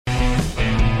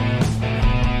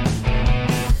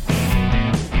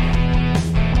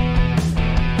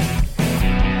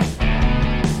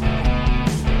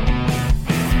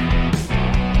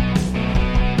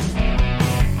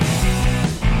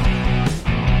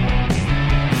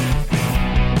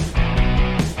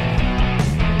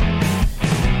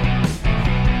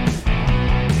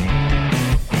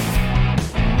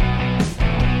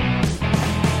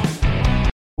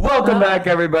Welcome back,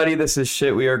 everybody. This is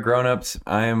Shit We Are Grown-Ups.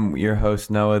 I am your host,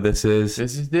 Noah. This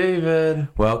is David.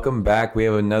 Welcome back. We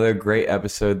have another great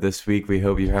episode this week. We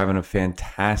hope you're having a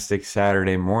fantastic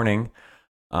Saturday morning.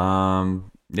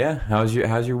 Yeah, how's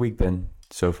your week been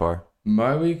so far?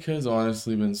 My week has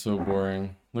honestly been so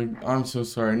boring. Like, I'm so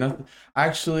sorry. Nothing.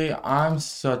 Actually, I'm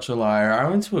such a liar. I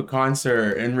went to a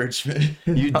concert in Richmond.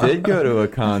 You did go to a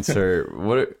concert.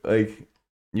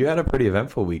 You had a pretty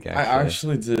eventful week, actually. I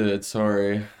actually did.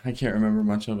 Sorry. I can't remember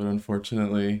much of it,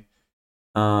 unfortunately.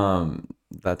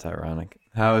 That's ironic.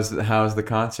 How's the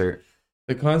concert?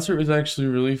 The concert was actually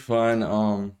really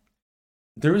fun.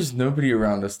 There was nobody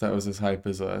around us that was as hype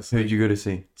as us. Who'd you go to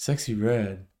see? Sexy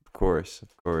Red. Of course.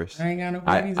 I ain't got no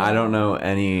I don't know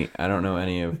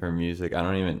any of her music. I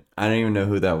don't even know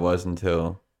who that was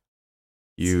until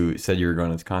you said you were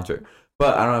going to this concert.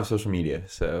 But I don't have social media,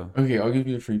 so Okay, I'll give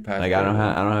you a free pass. like I don't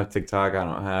have TikTok. I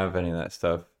don't have any of that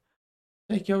stuff.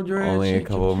 Take your dress. Only a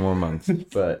couple more months.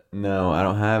 But no, I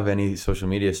don't have any social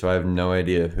media, so I have no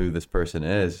idea who this person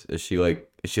is. Is she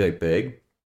big?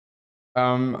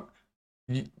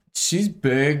 She's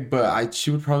big, but she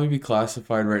would probably be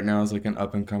classified right now as like an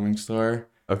up and coming star.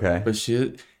 Okay. But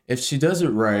if she does it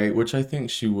right, which I think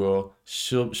she will,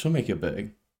 she'll make it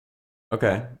big.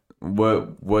 Okay.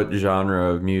 What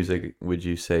genre of music would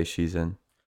you say she's in?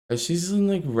 She's in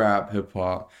like rap, hip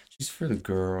hop. She's for the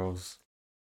girls.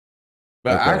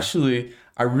 But Okay. actually,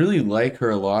 I really like her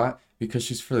a lot because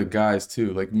she's for the guys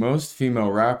too. Like most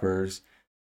female rappers,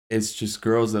 it's just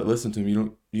girls that listen to them.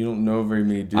 You don't know very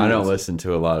many dudes. I don't listen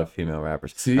to a lot of female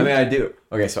rappers. See? I mean, I do.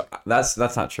 Okay, so that's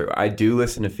not true. I do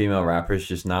listen to female rappers,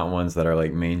 just not ones that are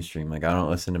like mainstream. Like I don't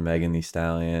listen to Megan Thee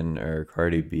Stallion or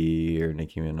Cardi B or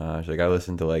Nicki Minaj. Like I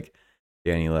listen to like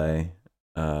Danny Lay,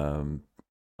 Amalu.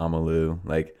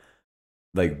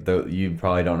 You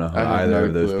probably don't know who I have either no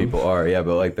of those clue. people are. Yeah,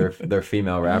 but like they're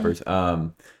female rappers.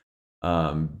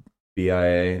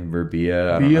 BIA,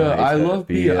 Verbia. Bia, I love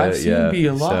Bia. I've seen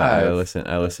Bia So live.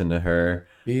 I listen to her.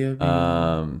 Bia.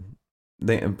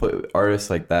 They put artists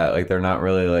like that, like they're not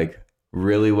really like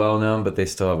really well known, but they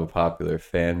still have a popular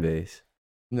fan base.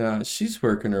 No, she's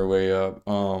working her way up.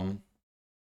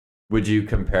 Would you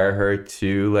compare her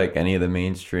to like any of the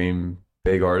mainstream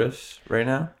big artists right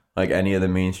now? Like any of the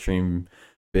mainstream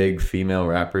big female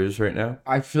rappers right now?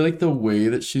 I feel like the way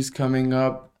that she's coming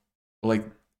up, like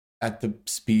at the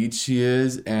speed she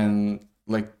is, and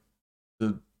like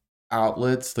the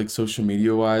outlets, like social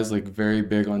media wise, like very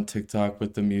big on TikTok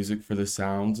with the music for the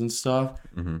sounds and stuff.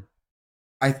 Mm-hmm.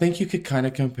 I think you could kind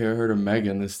of compare her to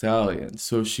Megan Thee Stallion.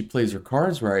 So if she plays her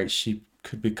cards right, she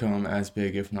could become as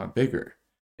big, if not bigger.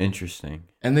 Interesting.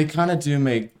 And they kind of do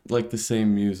make like the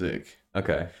same music.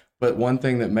 Okay. But one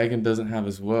thing that Megan doesn't have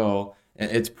as well, and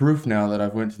it's proof now that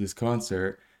I've went to this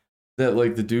concert, that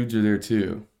like the dudes are there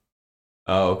too.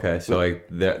 Oh, okay. So like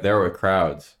there were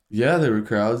crowds, Yeah, there were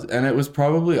crowds, and it was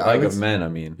probably of men. I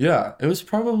mean, Yeah, it was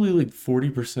probably like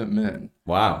 40% men.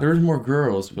 wow. There was more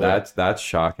girls, but That's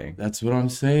shocking. that's what I'm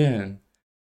saying.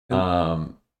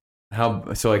 Where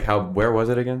was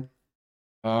it again?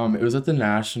 It was at the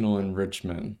National in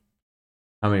Richmond.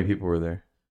 How many people were there?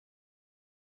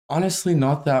 Honestly,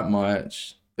 not that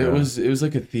much. It Yeah. was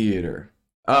like a theater.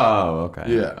 Oh,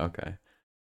 okay. Yeah. Okay.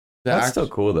 The That's act- still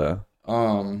cool though.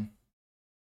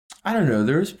 I don't know.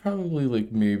 There was probably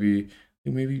like maybe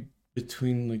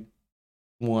between like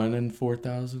 1 and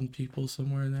 4,000 people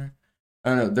somewhere in there. I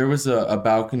don't know. There was a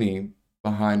balcony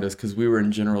behind us because we were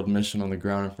in general admission on the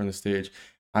ground in front of the stage.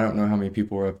 I don't know how many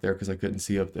people were up there because I couldn't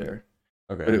see up there,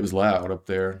 Okay. but it was loud up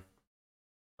there.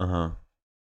 Uh-huh.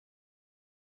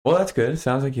 Well, that's good. It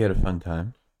sounds like you had a fun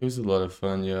time. It was a lot of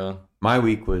fun, yeah. My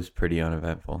week was pretty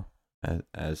uneventful,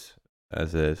 as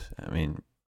is. I mean,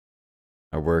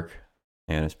 I work.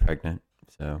 Hannah's pregnant,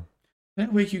 so Did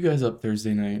I wake you guys up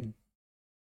Thursday night?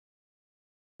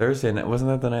 Thursday night, wasn't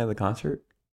that the night of the concert?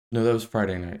 No, that was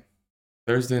Friday night.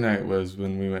 Thursday night was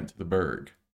when we went to the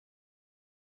Berg.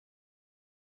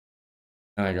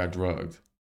 And I got drugged.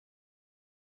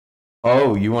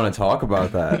 Oh, you want to talk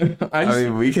about that? I I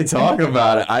mean, we could talk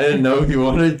about it. I didn't know if you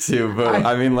wanted to, but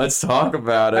I mean, let's talk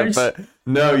about it. But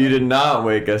no, you did not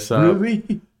wake us up.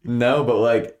 Really? No, but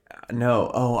like, no.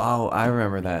 Oh, I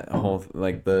remember that whole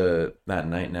like that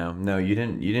night now. No, you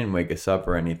didn't wake us up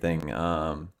or anything.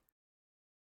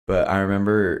 But I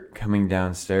remember coming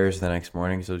downstairs the next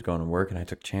morning because I was going to work and I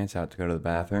took Chance out to go to the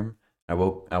bathroom. I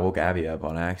woke Abby up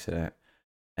on accident,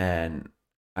 and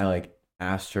I like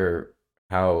asked her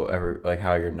how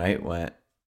your night went,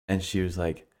 and she was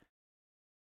like,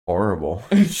 horrible.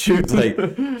 she was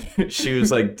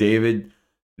like David.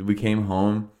 We came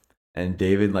home and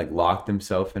David like locked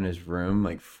himself in his room,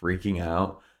 like freaking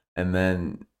out. and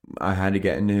then I had to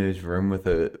get into his room with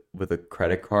a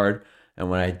credit card, and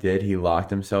when I did, he locked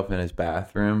himself in his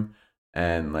bathroom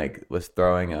and like was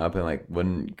throwing up and like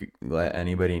wouldn't let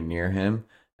anybody near him.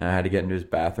 And I had to get into his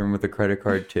bathroom with a credit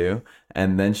card too.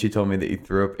 And then she told me that you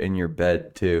threw up in your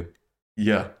bed too.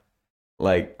 Yeah.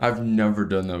 Like, I've never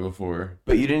done that before.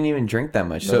 but you didn't even drink that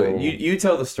much. So No. you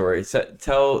tell the story.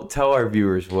 Tell our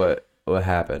viewers what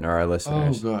happened, or our Oh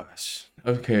listeners. gosh.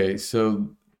 Okay, so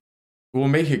we'll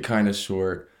make it kind of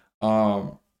short.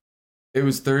 It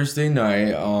was Thursday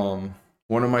night.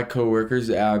 One of my coworkers,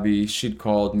 Abby, she'd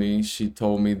called me. She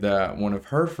told me that one of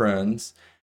her friends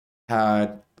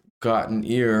had gotten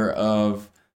ear of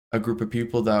a group of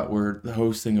people that were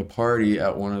hosting a party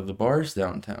at one of the bars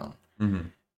downtown. Mm-hmm.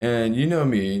 And you know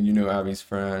me, and you know Abby's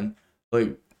friend.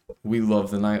 Like, we love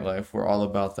the nightlife. We're all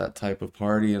about that type of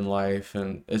party and life,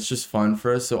 and it's just fun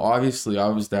for us. So obviously, I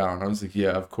was down. I was like,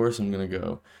 yeah, of course I'm gonna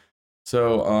go.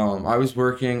 So I was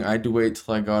working. I had to wait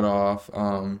till I got off.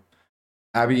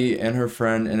 Abby and her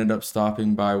friend ended up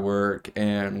stopping by work,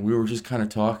 and we were just kind of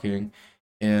talking.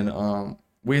 And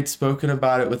we had spoken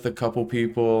about it with a couple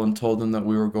people and told them that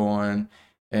we were going.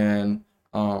 And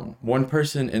one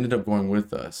person ended up going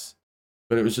with us,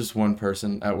 but it was just one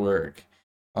person at work.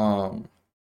 Um,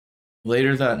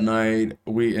 Later that night,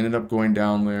 we ended up going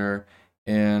down there,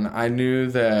 and I knew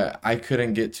that I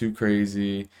couldn't get too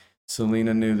crazy.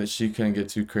 Selena knew that she couldn't get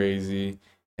too crazy,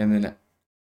 and then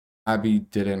Abby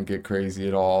didn't get crazy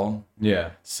at all. Yeah.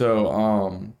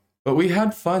 So, but we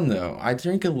had fun though. I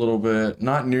drank a little bit,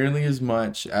 not nearly as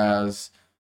much as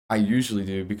I usually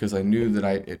do because I knew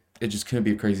that it just couldn't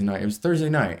be a crazy night. It was Thursday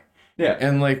night. Yeah.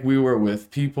 And like we were with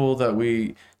people that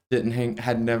we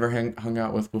had never hung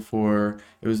out with before.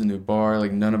 It was a new bar.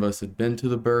 Like none of us had been to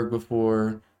the Berg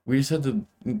before. We just had to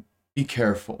be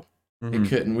careful.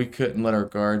 Mm-hmm. We couldn't let our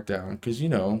guard down because you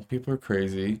know people are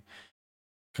crazy.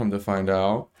 Come to find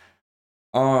out,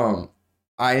 um,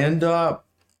 I end up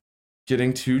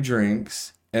getting two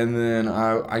drinks, and then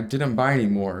I didn't buy any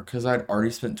more because I'd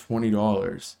already spent $20.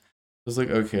 I was like,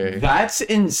 okay, That's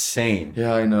insane.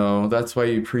 yeah, I know. That's why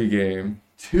you pregame.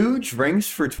 2 drinks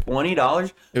for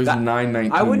 $20. It was That,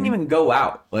 $9.19. I wouldn't even go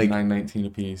out. Like, $9.19 a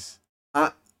piece.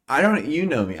 I don't. You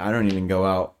know me. I don't even go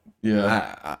out.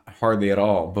 Yeah. Hardly at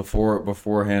all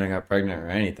beforehand I got pregnant or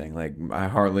anything. Like I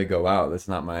hardly go out. That's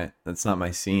not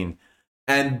my scene.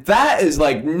 And that is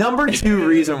like number two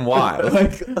reason why.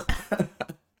 Like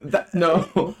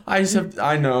No, I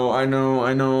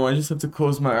know. I just have to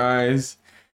close my eyes.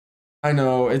 I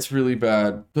know it's really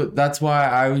bad, but that's why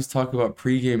I always talk about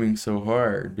pre-gaming so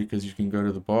hard because you can go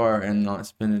to the bar and not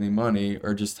spend any money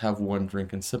or just have one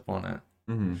drink and sip on it.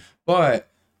 Mhm. But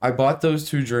I bought those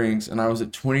two drinks and I was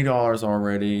at $20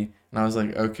 already, and I was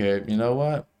like, okay, you know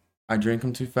what? I drink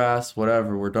them too fast,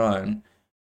 whatever, we're done.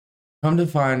 Come to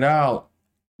find out,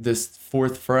 this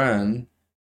fourth friend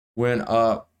went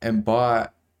up and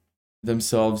bought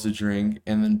themselves a drink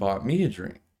and then bought me a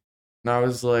drink. And I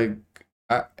was like,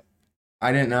 I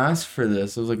I didn't ask for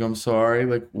this. I was like, I'm sorry,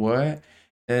 like what?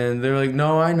 And they're like,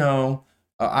 no, I know.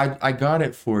 I got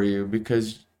it for you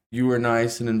because you were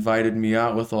nice and invited me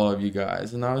out with all of you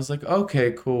guys. And I was like,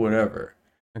 okay, cool, whatever.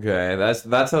 Okay,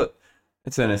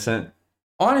 it's innocent.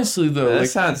 Honestly though, That like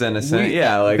sounds innocent. we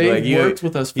Yeah, like they've worked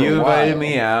with us for you a invited while.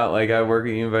 me out. Like I work.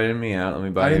 You invited me out. Let me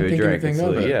I buy you didn't a think drink. anything It's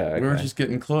of like, it. yeah. We were Okay. just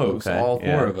getting close, Okay, all four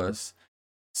yeah. of us.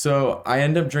 So I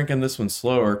end up drinking this one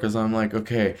slower because I'm like,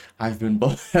 okay, I've been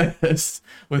blessed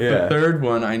with the Yeah. third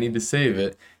one. I need to save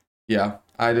it. Yeah,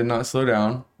 I did not slow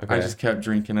down. I Okay. just kept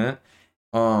drinking it.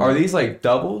 Are these like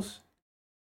doubles?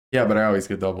 Yeah, but I always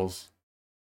get doubles.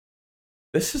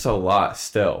 This is a lot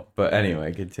still. But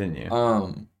anyway, continue.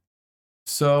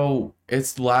 So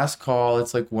it's last call.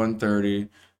 It's like 1:30.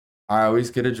 I always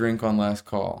get a drink on last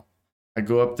call. I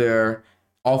go up there.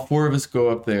 All four of us go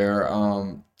up there.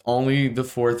 Only the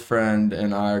fourth friend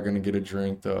and I are gonna get a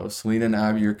drink though. Selena and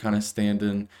Abby are kind of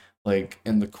standing like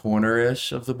in the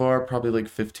corner-ish of the bar, probably like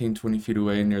 15, 20 feet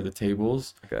away near the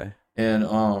tables. Okay. And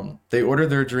they order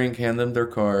their drink, hand them their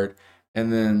card,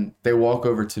 and then they walk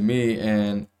over to me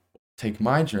and take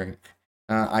my drink.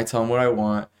 I tell them what I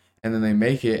want, and then they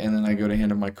make it, and then I go to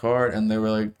hand them my card, and they were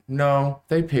like, "No,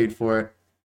 they paid for it."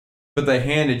 But they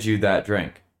handed you that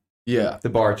drink. Yeah, The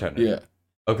bartender. yeah.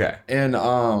 Okay. And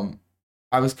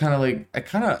I was kind of like, I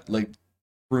kind of like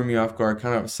threw me off guard,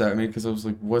 kind of upset me because I was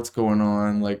like, "What's going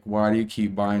on? Like, why do you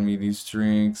keep buying me these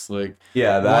drinks?" Like,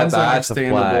 Yeah, one's that's a flag.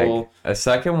 understandable. A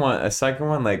second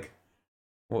one, like,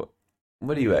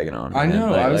 what are you egging on? I man?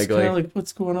 know. Like, I was kind of like,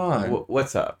 "What's going on?"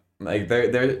 what's up? Like,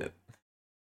 they're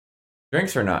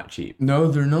Drinks are not cheap. No,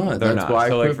 they're not. They're That's not. why I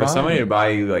So like quit for buying somebody to them. buy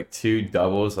you like two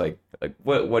doubles, like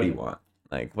what do you want?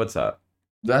 Like what's up?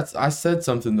 That's I said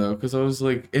something though, because I was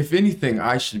like, if anything,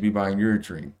 I should be buying your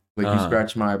drink. Like you Uh-huh.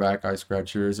 scratch my back, I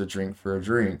scratch yours, a drink for a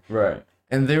drink. Right.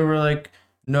 And they were like,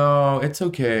 no, it's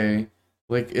okay.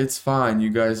 Like, it's fine. You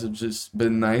guys have just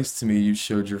been nice to me. You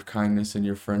showed your kindness and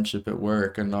your friendship at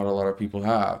work, and not a lot of people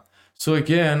have. So,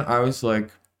 again, I was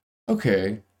like,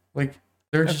 okay, like,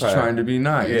 they're That's just trying fine. to be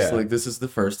nice. Yeah. Like, this is the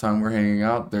first time we're hanging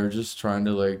out. They're just trying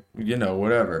to, like,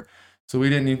 whatever. So, we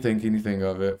didn't even think anything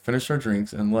of it, finished our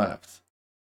drinks, and left.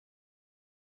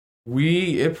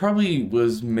 It probably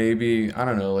was maybe, I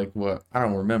don't know, like what, I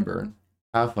don't remember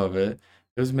half of it.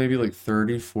 It was maybe like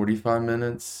 30, 45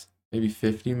 minutes, maybe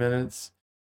 50 minutes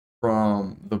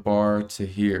from the bar to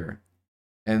here.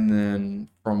 And then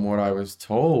from what I was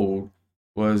told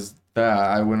was that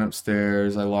I went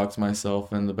upstairs, I locked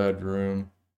myself in the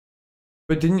bedroom.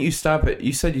 But didn't you stop at?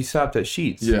 You said you stopped at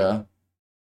Sheets. Yeah,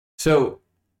 So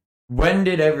when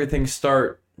did everything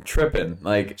start tripping?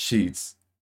 Like sheets.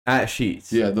 at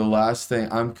Sheets. Yeah, the last thing,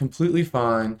 I'm completely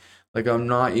fine. Like I'm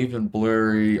not even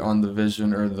blurry on the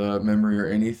vision or the memory or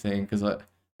anything because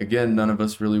again, none of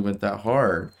us really went that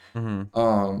hard. Mm-hmm.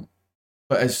 Um,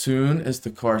 but as soon as the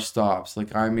car stops,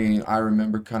 like I mean, I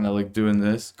remember kind of like doing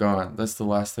this, gone. That's the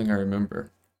last thing I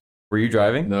remember. Were you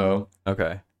driving? No.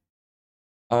 Okay.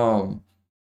 Um,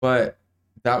 but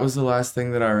that was the last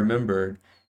thing that I remembered.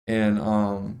 And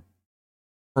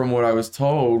from what I was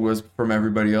told was from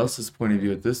everybody else's point of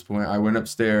view at this point, I went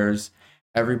upstairs.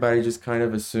 Everybody just kind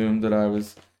of assumed that I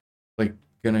was like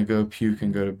gonna go puke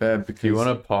and go to bed Do you because want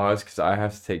to pause? Because I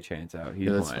have to take Chance out. He's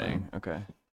yeah, that's whining. fine. Okay.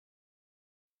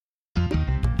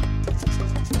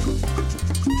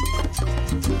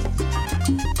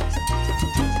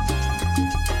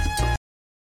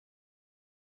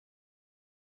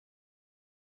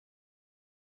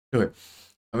 Okay,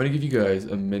 I'm gonna give you guys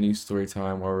a mini story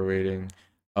time while we're waiting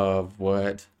of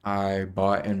what I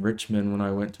bought in Richmond when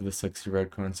I went to the Sexy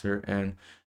Red concert. And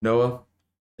Noah,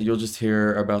 you'll just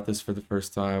hear about this for the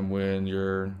first time when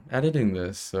you're editing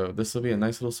this. So this will be a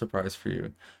nice little surprise for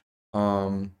you.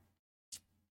 Um,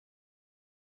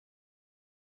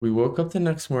 we woke up the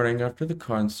next morning after the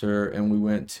concert and we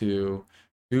went to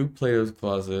two Plato's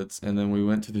Closets, and then we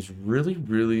went to this really,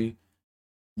 really,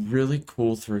 really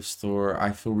cool thrift store.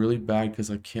 I feel really bad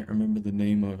because I can't remember the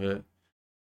name of it.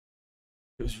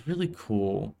 It was really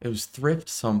cool. It was thrift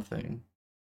something.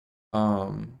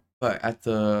 But at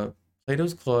the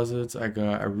Plato's Closets, I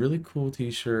got a really cool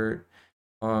t-shirt.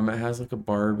 It has like a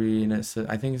Barbie and it said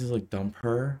I think it says like dump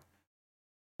her,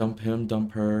 dump him,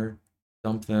 dump her,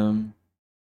 dump them.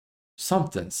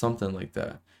 Something like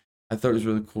that. I thought it was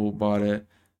really cool, bought it.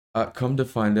 Come to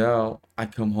find out, I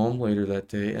come home later that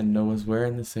day and Noah's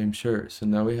wearing the same shirt. So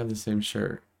now we have the same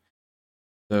shirt.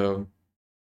 So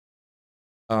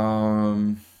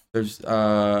um there's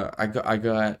I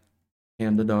got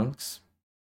Panda Dunks.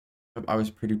 I was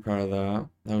pretty proud of that.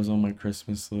 That was on my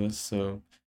Christmas list, so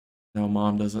now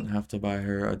mom doesn't have to buy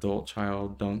her adult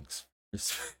child dunks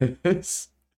for Christmas.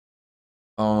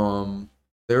 um,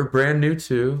 they're brand new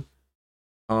too.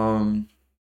 Um,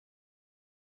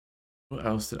 what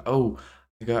else did? Oh,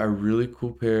 I got a really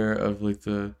cool pair of like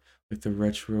the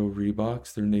retro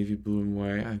Reeboks. They're navy blue and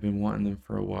white. I've been wanting them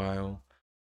for a while.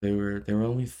 They were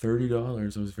only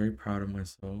 $30. I was very proud of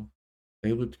myself.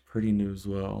 They looked pretty new as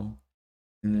well.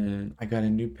 And then I got a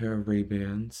new pair of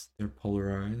Ray-Bans. They're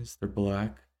polarized. They're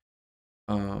black.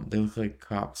 They look like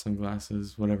cop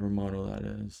sunglasses, whatever model that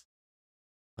is.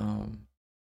 I'm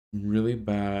really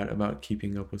bad about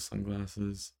keeping up with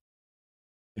sunglasses.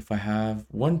 If I have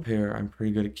one pair, I'm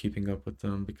pretty good at keeping up with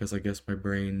them because I guess my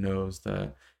brain knows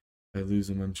that if I lose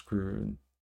them, I'm screwed.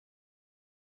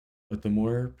 But the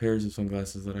more pairs of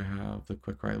sunglasses that I have, the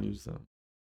quicker I lose them.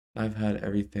 I've had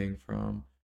everything from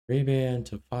Ray-Ban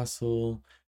to Fossil,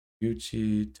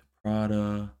 Gucci to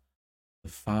Prada,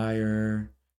 to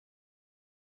Fire,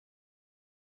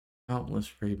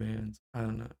 countless Ray-Bans. I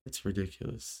don't know. It's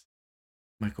ridiculous.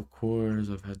 Michael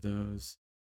Kors, I've had those.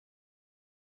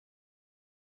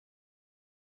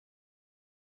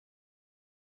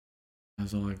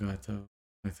 That's all I got though,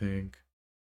 I think.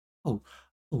 Oh,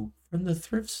 oh, from the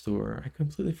thrift store. I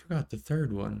completely forgot the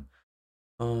third one.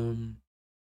 Um,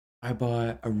 I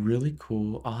bought a really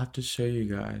cool, I'll have to show you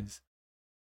guys.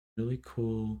 Really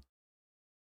cool.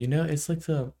 It's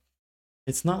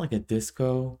not like a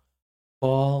disco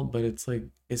ball, but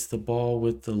it's the ball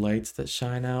with the lights that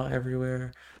shine out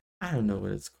everywhere. I don't know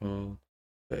what it's called,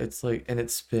 but it's like, and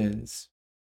it spins.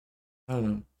 I don't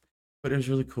know, but it was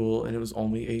really cool, and it was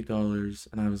only $8,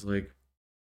 and I was like,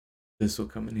 this will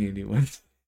come in handy one.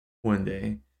 one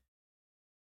day.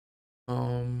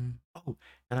 Oh,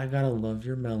 and I got a Love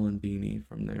Your Melon beanie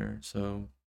from there. So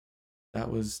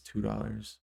that was $2.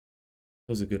 It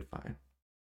was a good find.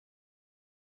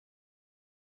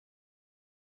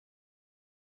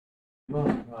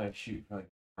 Well, probably shoot for like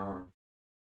an hour.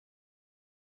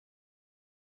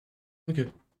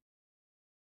 Okay.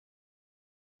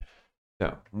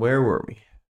 So, where were we?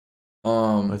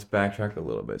 Um, Let's backtrack a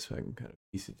little bit so I can kind of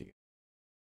piece it together.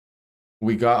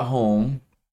 we got home.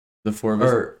 The four of us.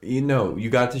 Or you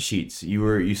got to Sheets.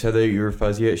 You said that you were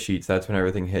fuzzy at Sheets. That's when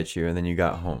everything hit you, and then you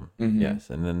got home. Mhm. Yes,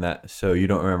 and then that. So you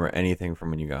don't remember anything from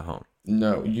when you got home.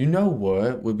 No, you know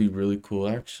what would be really cool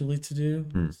actually to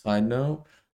do? Side note,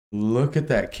 look at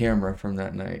that camera from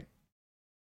that night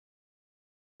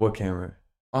What camera?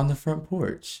 on the front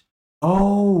porch.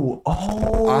 Oh.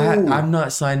 I'm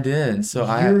not signed in, so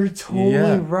You're totally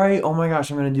yeah. right. Oh my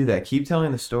gosh, I'm gonna do that. Keep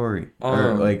telling the story.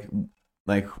 Or like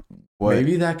what?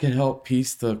 Maybe that could help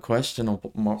piece the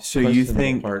questionable So you questionable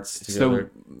think parts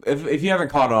together. so? If you haven't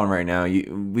caught on right now,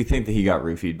 we think that he got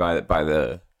roofied by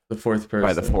the The fourth person.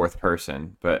 by the fourth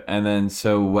person. But and then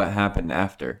so what happened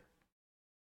after?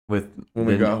 With When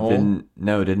we got home?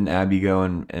 Didn't Abby go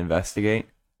and investigate?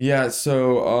 Yeah,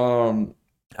 so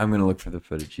I'm gonna look for the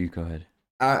footage. You go ahead.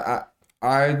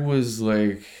 I was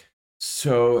like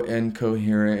so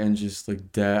incoherent and just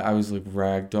like dead. I was like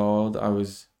ragdolled. I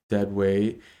was dead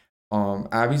weight.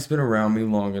 Abby's been around me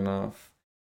long enough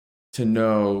to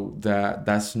know that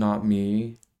that's not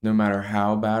me. No matter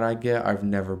how bad I get, I've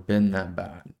never been that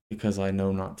bad because I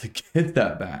know not to get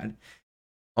that bad.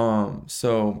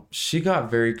 So she got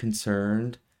very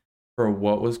concerned for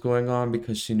what was going on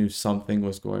because she knew something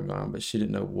was going on, but she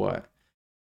didn't know what.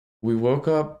 We woke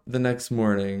up the next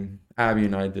morning, Abby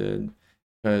and I did,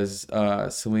 because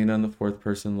Selena and the fourth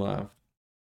person left.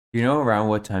 You know around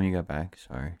what time you got back?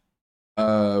 Sorry.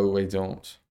 Wait,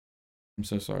 don't. I'm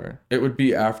so sorry. It would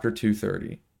be after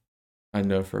 2:30. I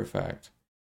know for a fact.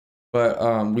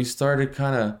 But we started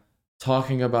kind of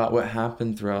talking about what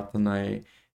happened throughout the night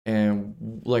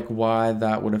and like why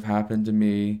that would have happened to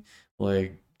me.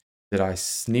 Like, did I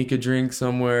sneak a drink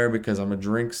somewhere because I'm a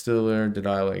drink stealer? Did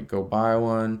I like go buy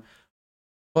one?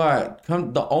 But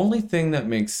the only thing that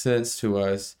makes sense to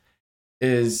us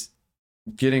is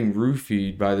getting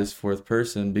roofied by this fourth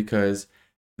person because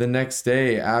the next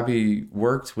day Abby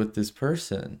worked with this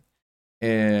person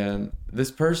and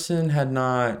this person had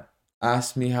not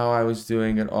asked me how I was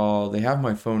doing at all. They have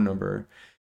my phone number.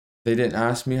 They didn't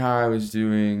ask me how I was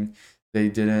doing. They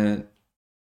didn't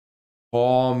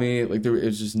call me. Like it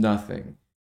was just nothing.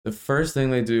 The first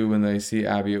thing they do when they see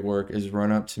Abby at work is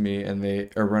run up to me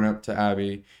or run up to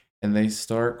Abby and they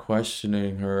start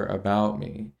questioning her about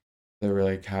me. They were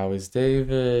like, "How is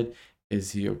David?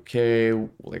 Is he okay?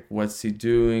 Like, what's he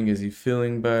doing? Is he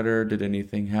feeling better? Did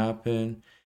anything happen?"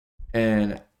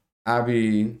 And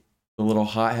Abby, the little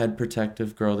hothead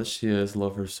protective girl that she is,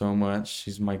 love her so much.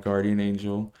 She's my guardian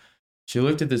angel. She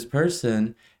looked at this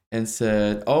person and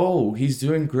said, "Oh, he's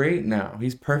doing great now.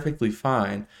 He's perfectly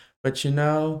fine." But he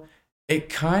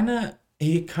kind of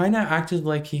acted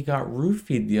like he got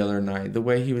roofied the other night, the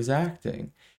way he was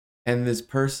acting. And this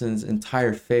person's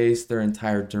entire face, their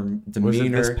entire demeanor. Was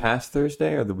it this past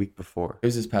Thursday or the week before? It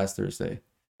was this past Thursday.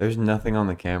 There's nothing on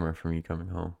the camera from you coming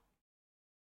home.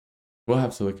 We'll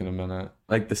have to look in a minute.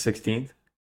 Like the 16th?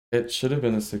 It should have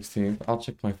been the 16th. I'll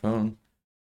check my phone.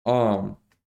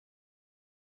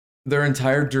 Their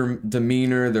entire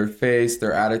demeanor, their face,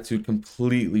 their attitude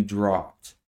completely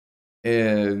dropped.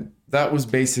 And that was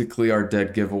basically our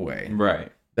dead giveaway.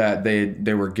 Right. That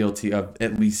they were guilty of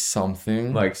at least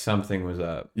something. Like something was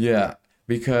up. Yeah,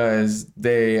 because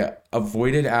they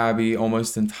avoided Abby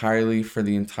almost entirely for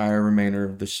the entire remainder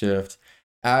of the shift.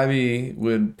 Abby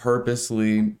would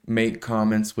purposely make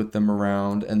comments with them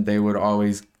around, and they would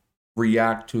always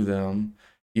react to them,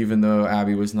 even though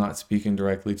Abby was not speaking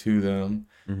directly to them.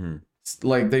 Mm-hmm.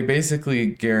 Like they basically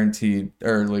guaranteed,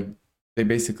 or like they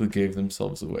basically gave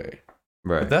themselves away.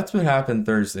 Right. But that's what happened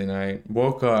Thursday night.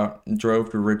 Woke up,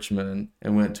 drove to Richmond,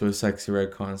 and went to a Sexy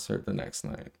Red concert the next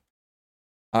night.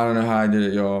 I don't know how I did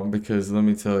it, y'all, because let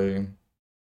me tell you.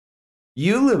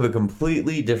 You live a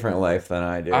completely different life than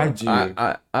I do. I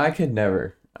do. I could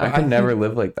never. I could never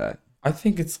live like that. I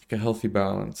think it's like a healthy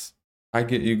balance. I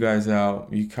get you guys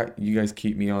out. You guys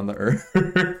keep me on the earth.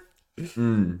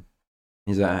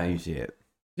 Is that how you see it?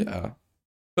 Yeah.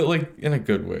 But like in a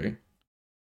good way.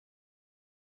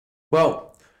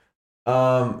 Well,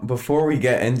 before we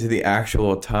get into the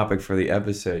actual topic for the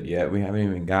episode yet, we haven't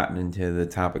even gotten into the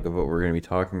topic of what we're going to be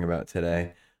talking about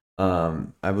today.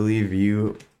 I believe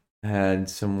you had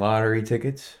some lottery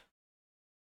tickets.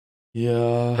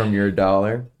 Yeah. from your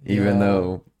dollar, even Yeah.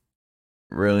 though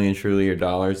really and truly your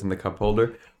dollar's in the cup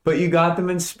holder. But you got them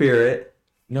in spirit.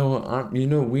 No,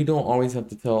 we don't always have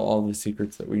to tell all the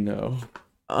secrets that we know.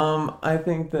 I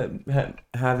think that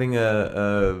having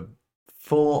a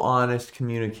full, honest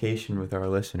communication with our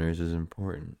listeners is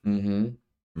important. Mm-hmm.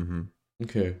 Mm-hmm.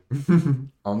 Okay.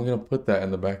 I'm gonna put that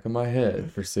in the back of my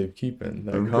head for safekeeping.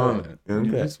 That Okay. comment. You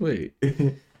Okay. just wait.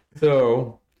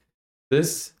 So,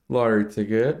 this lottery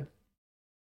ticket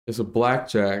is a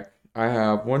blackjack. I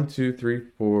have 1, 2, 3,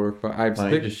 4, 5. I have Why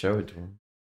don't you 6. just show it to them?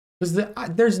 Because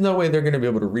there's no way they're gonna be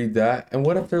able to read that. And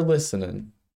what if they're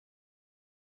listening?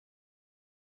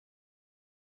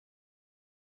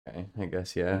 Okay, I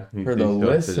guess yeah. For the you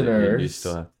listeners,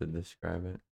 still have to describe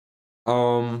it.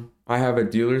 I have a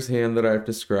dealer's hand that I have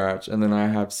to scratch, and then I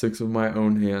have 6 of my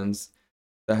own hands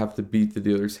that have to beat the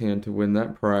dealer's hand to win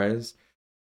that prize.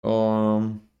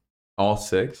 All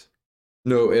 6?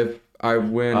 No, if I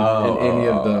win in any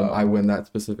of them, I win that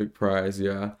specific prize.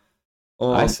 Yeah.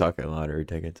 I suck at lottery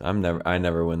tickets. I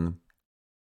never win them.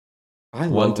 I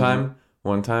love them.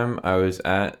 One time I was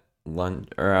at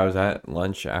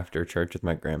lunch after church with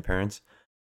my grandparents,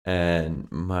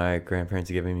 and my grandparents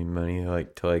giving me money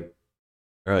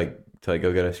to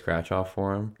go get a scratch off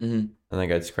for them, Mhm. and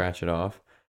like I'd scratch it off,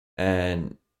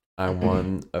 and I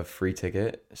won a free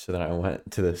ticket. So then I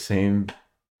went to the same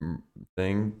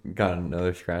thing, got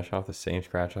another scratch off, the same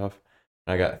scratch off,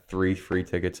 and I got 3 free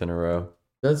tickets in a row.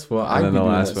 That's what And I'd then be the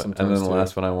doing last that one, sometimes too. the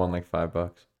last one I won like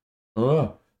 $5.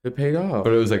 Oh, it paid off.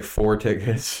 But it was like 4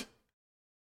 tickets.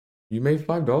 You made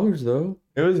 $5 though.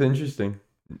 It was interesting.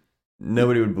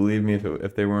 Nobody would believe me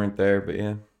if they weren't there, but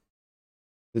yeah.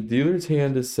 The dealer's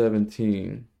hand is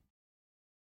 17.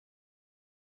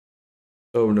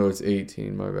 Oh no, it's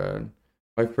 18. My bad.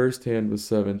 My first hand was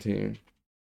 17.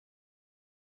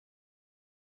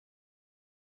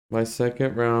 My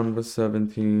second round was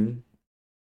 17.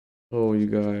 Oh, you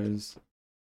guys,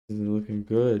 this is looking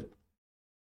good.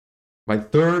 My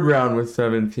third round was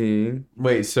 17.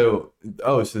 Wait, so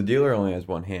the dealer only has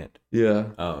one hand.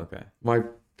 Yeah. Oh, okay. My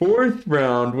fourth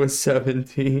round was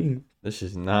 17. This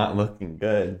is not looking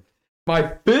good.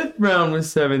 My fifth round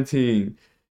was 17.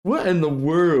 What in the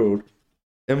world?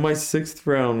 And my sixth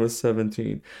round was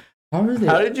 17. How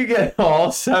did you get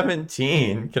all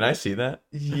 17? Can I see that?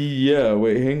 Yeah,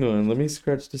 wait, hang on. Let me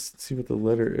scratch this and see what the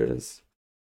letter is.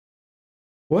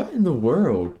 What in the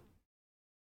world?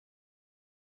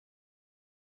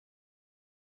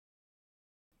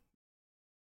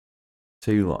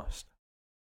 So you lost.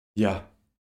 Yeah.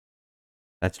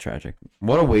 That's tragic.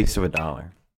 What a waste of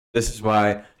 $1. This is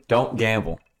why don't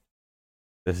gamble.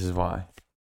 This is why.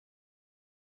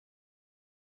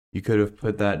 You could have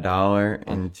put that dollar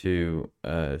into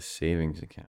a savings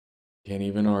account. Can't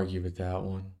even argue with that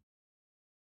one.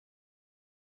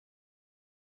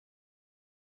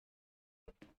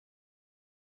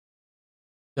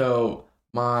 So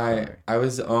I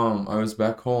was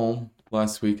back home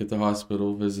last week at the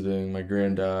hospital visiting my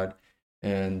granddad,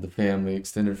 and the family,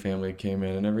 extended family, came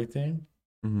in and everything.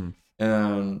 Mm-hmm.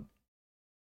 And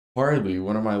Harley,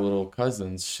 one of my little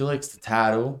cousins, she likes to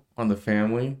tattle on the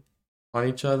family, on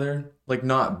each other. Like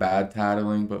not bad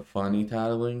tattling, but funny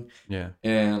tattling. Yeah.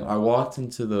 And I walked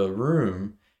into the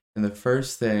room, and the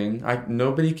first thing,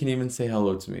 nobody can even say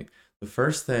hello to me. The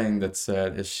first thing that's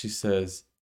said is she says,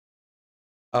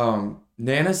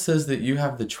 Nana says that you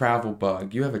have the travel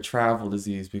bug. You have a travel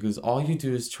disease because all you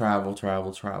do is travel,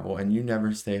 travel, travel, and you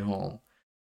never stay home.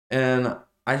 And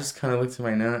I just kind of looked at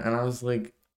my Nana and I was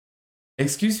like,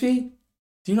 excuse me?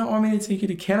 Do you not want me to take you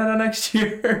to Canada next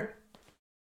year?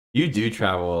 You do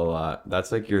travel a lot.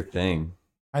 That's like your thing.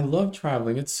 I love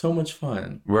traveling. It's so much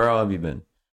fun. Where all have you been?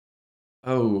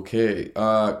 Oh, okay.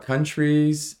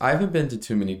 Countries. I haven't been to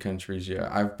too many countries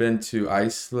yet. I've been to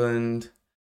Iceland.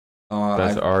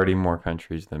 That's already more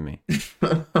countries than me.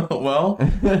 Well,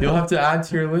 you'll have to add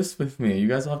to your list with me. You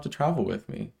guys will have to travel with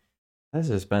me. That's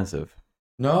expensive.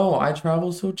 No, I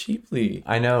travel so cheaply.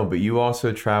 I know, but you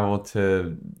also travel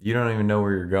you don't even know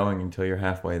where you're going until you're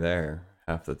halfway there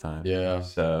half the time. Yeah.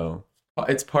 So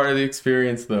it's part of the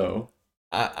experience though.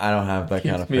 I don't have that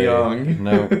kind of Keeps me young.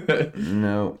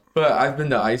 No. But I've been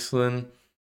to Iceland.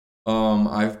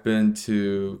 I've been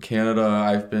to Canada.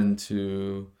 I've been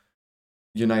to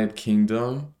United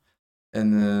Kingdom.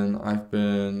 And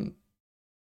then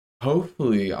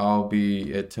hopefully I'll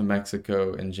be to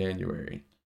Mexico in January.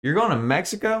 You're going to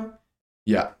Mexico?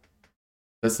 Yeah.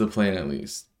 That's the plan at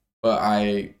least. But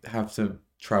I have to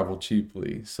travel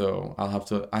cheaply, so I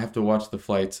have to watch the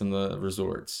flights and the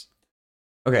resorts.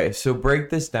 Okay, so break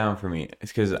this down for me.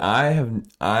 It's because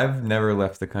I've never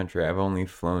left the country. I've only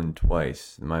flown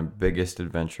twice. My biggest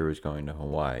adventure was going to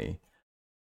Hawaii.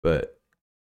 But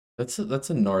That's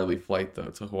a gnarly flight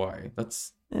though to Hawaii.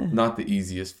 That's eh, not the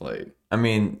easiest flight. I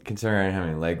mean, considering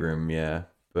having leg room, yeah.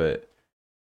 But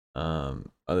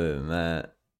other than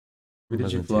that, Where it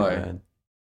did you wasn't too fly? bad.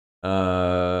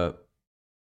 Uh,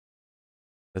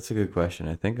 that's a good question.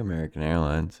 I think American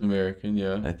Airlines. American,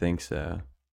 yeah. I think so.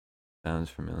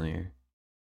 Sounds familiar.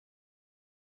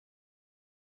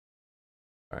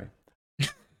 Sorry.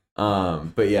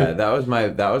 But yeah, that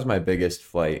was my biggest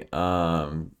flight.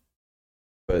 But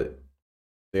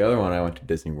the other one I went to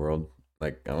Disney World.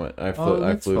 Like I Oh, flew I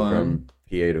that's flew from fun.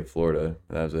 PA to Florida.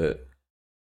 That was it.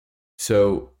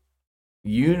 So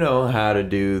you know how to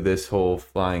do this whole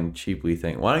flying cheaply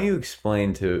thing. Why don't you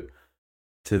explain to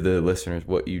the listeners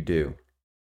what you do?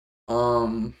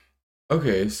 Um,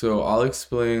 okay, so I'll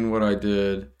explain what I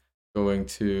did going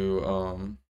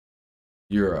to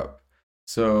Europe.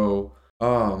 So,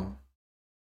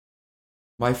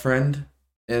 my friend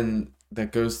and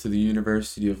that goes to the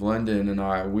University of London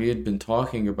and we had been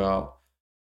talking about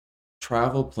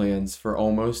travel plans for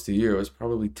almost a year. It was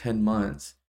probably 10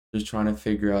 months, just trying to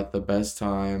figure out the best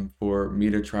time for me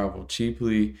to travel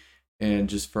cheaply and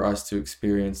just for us to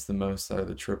experience the most out of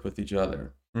the trip with each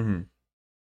other. Mm-hmm.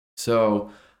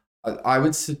 So I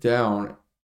would sit down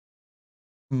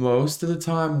most of the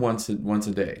time once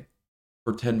a day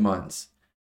for 10 months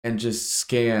and just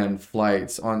scan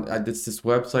flights on it's this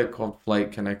website called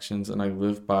Flight Connections and I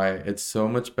live by it. It's so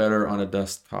much better on a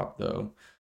desktop though.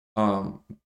 Um,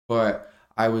 but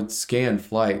I would scan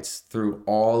flights through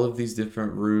all of these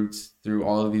different routes, through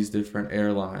all of these different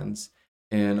airlines,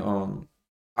 and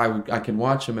I can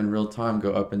watch them in real time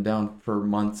go up and down for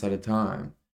months at a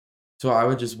time. So I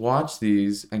would just watch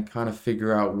these and kind of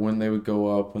figure out when they would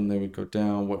go up, when they would go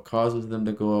down, what causes them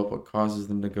to go up, what causes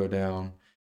them to go down,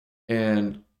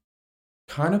 and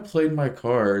kind of played my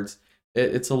cards.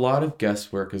 It's a lot of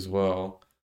guesswork as well.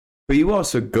 But you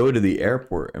also go to the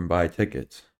airport and buy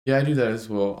tickets. Yeah, I do that as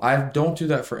well. I don't do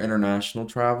that for international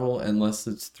travel unless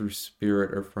it's through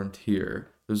Spirit or Frontier.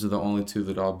 Those are the only two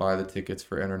that I'll buy the tickets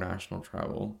for international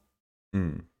travel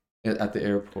Hmm. at the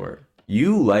airport.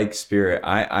 You like Spirit.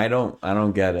 I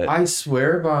don't get it. I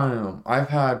swear by them. I've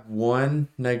had one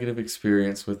negative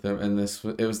experience with them, and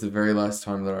it was the very last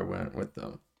time that I went with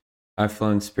them. I've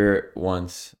flown Spirit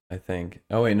once, I think.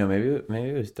 Oh wait, no, maybe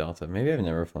it was Delta. Maybe I've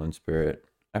never flown Spirit.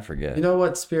 I You forget. know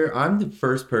what, Spirit? I'm the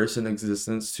first person in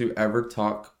existence to ever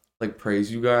talk like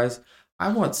praise you guys.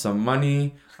 I want some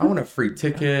money. I want a free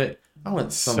ticket. I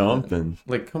want something. Something.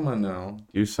 Like, come on now.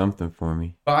 Do something for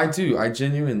me. But I do. I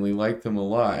genuinely like them a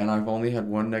lot, and I've only had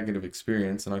one negative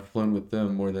experience, and I've flown with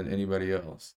them more than anybody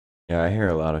else. Yeah, I hear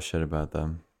a lot of shit about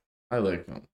them. I like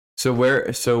them. So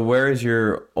where is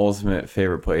your ultimate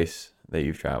favorite place that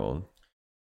you've traveled?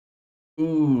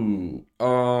 Ooh,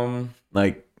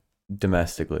 Like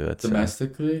domestically, let's say.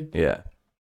 domestically, Yeah.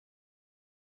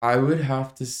 I would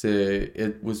have to say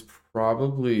it was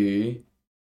probably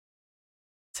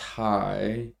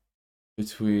tie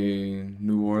between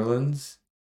New Orleans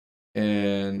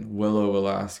and Willow,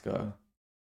 Alaska.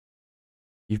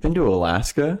 You've been to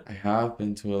Alaska? I have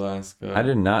been to I Alaska.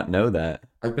 did not know that.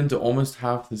 I've been to almost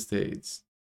half the states.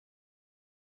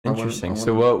 I Interesting.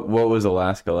 So want what was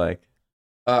Alaska like?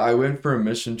 I went for a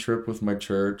mission trip with my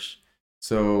church.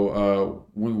 So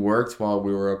we worked while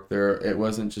we were up there. It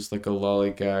wasn't just like a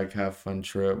lollygag, have fun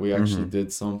trip. We actually Mm-hmm.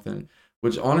 did something,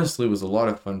 which honestly was a lot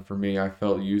of fun for me. I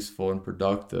felt useful and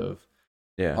productive.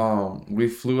 Yeah. We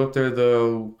flew up there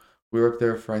though. We were up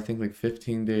there for I think like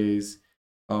 15 days.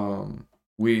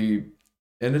 We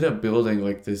ended up building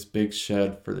like this big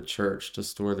shed for the church to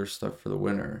store their stuff for the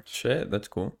winter. Shit, that's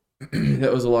cool.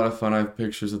 That was a lot of fun. I have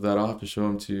pictures of that. I'll have to show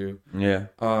them to you. Yeah.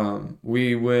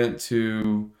 We went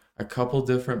to a couple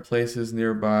different places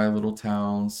nearby, little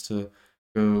towns to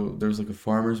go. There was like a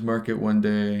farmer's market one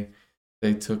day.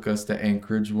 They took us to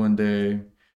Anchorage one day.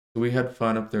 So we had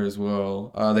fun up there as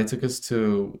well. They took us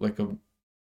to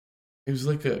it was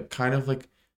like a kind of like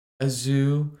a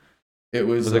zoo. It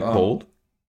was, Was it cold?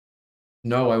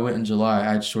 no, I went in July.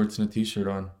 I had shorts and a t-shirt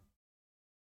on.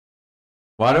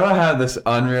 Why do I have this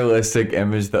unrealistic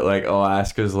image that like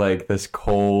Alaska's like this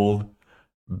cold,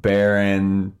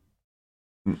 barren,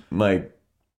 like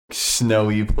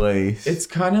snowy place? It's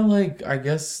kind of like, I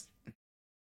guess,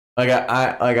 Like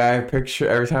I picture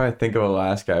every time I think of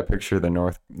Alaska, I picture the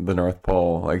North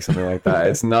Pole, like something like that.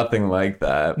 It's nothing like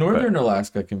that. But Northern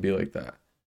Alaska can be like that.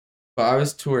 But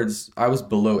I was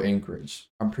below Anchorage.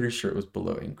 I'm pretty sure it was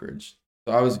below Anchorage.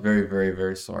 So I was very, very,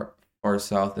 very far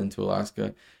south into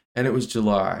Alaska. and it was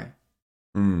July,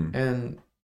 Mm. and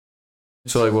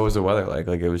So like, what was the weather like?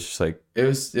 Like it was just like it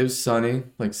was sunny,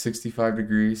 like 65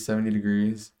 degrees, 70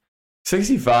 degrees.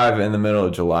 65 in the middle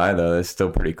of July though. It's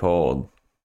still pretty cold.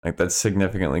 Like that's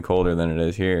significantly colder than it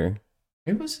is here.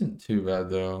 It wasn't too bad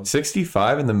though.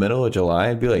 65 in the middle of July,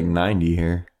 it'd be like 90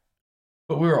 here.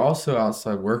 But we were also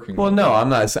outside working. Well, all no,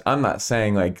 day. I'm not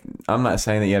saying like I'm not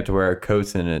saying that you have to wear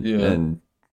coats Yeah. and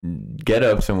get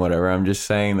ups and whatever. I'm just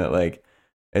saying that like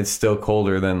it's still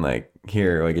colder than like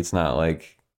here. Like it's not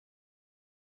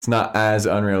as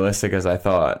unrealistic as I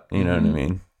thought. You know what I Mhm.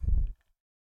 mean?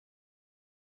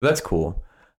 That's cool.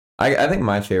 I think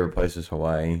my favorite place is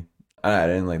Hawaii. I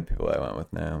didn't like the people I went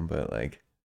with now, but like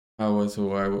How was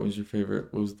Hawaii? What was your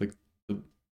favorite? What was the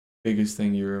biggest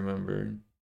thing you remember?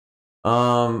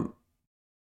 um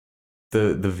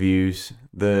the views.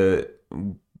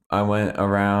 I went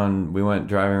around, we went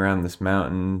driving around this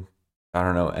mountain. I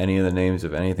don't know any of the names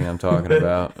of anything I'm talking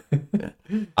about.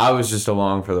 I was just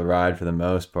along for the ride for the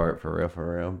most part, for real,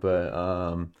 for real.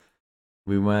 But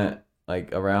we went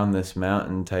like around this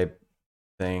mountain type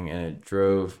thing, and it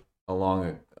drove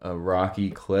along a rocky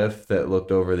cliff that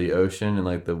looked over the ocean, and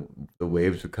like the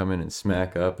waves would come in and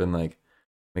smack up and like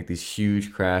make these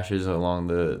huge crashes along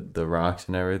the rocks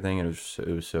and everything. It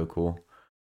was so cool.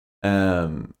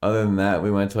 Other than that,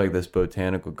 we went to like this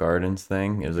botanical gardens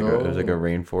thing. It was like a Oh,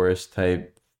 rainforest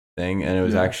type thing, and it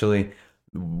was yeah. actually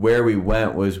where we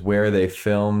went was where they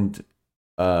filmed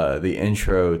the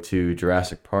intro to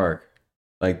Jurassic Park.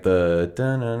 Like the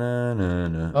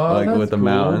da-na-na-na-na, Oh, like that's with the cool.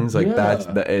 mountains, like Yeah.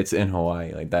 it's in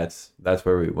Hawaii. Like that's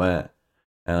where we went.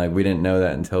 And like we didn't know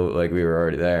that until like we were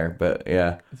already there. But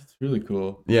yeah. That's really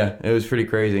cool. Yeah, it was pretty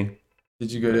crazy.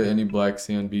 Did you go to any black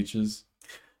sand beaches?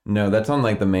 No, that's on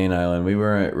like the main island. We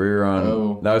were on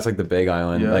Oh, that was like the big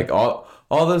island. yeah. Like all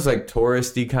those like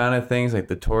touristy kind of things, like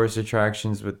the tourist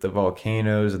attractions with the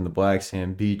volcanoes and the black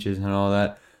sand beaches and all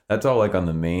that. That's all like on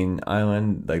the main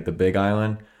island, like the big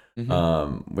island.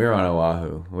 Hmm. We were on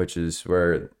Oahu, which is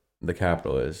where the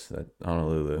capital is, that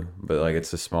Honolulu. But like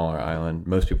it's a smaller island.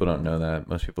 Most people don't know that.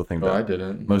 Oh, I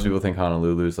didn't. Most No. people think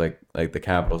Honolulu is like the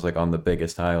capital's like on the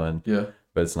biggest island, Yeah.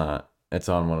 but it's not. It's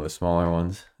on one of the smaller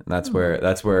ones, and Hmm.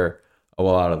 that's where a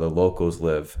lot of the locals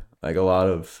live. Like a lot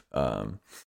of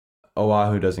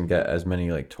Oahu doesn't get as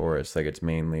many like tourists. Like it's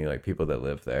mainly like people that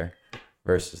live there,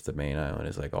 versus the main island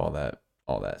is like all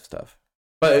that stuff.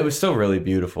 But it was still really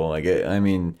beautiful. I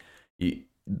mean,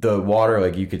 the water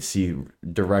like you could see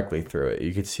directly through it.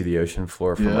 You could see the ocean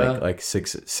floor from Yeah. like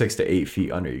 6 to 8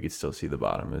 feet under. You could still see the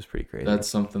bottom. It was pretty crazy. That's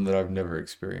something that I've never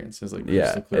experienced. It's like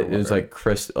Yeah, crystal clear it was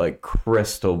water. like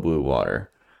crystal blue water.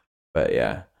 But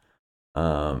yeah,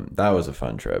 that was a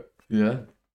fun trip. Yeah.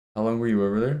 How long were you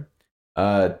over there?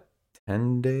 Uh,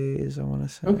 10 days, I want to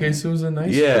say. Okay, so it was a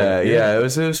nice Yeah, trip. yeah, Yeah.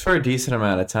 it was for a decent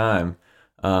amount of time.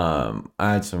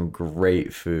 I had some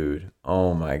great food.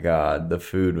 Oh my God, the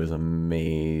food was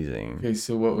amazing. Okay,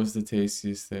 so what was the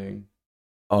tastiest thing?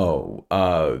 Oh,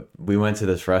 we went to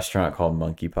this restaurant called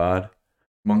Monkey Pod.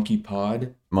 Monkey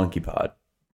Pod? Monkey Pod.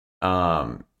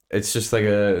 It's just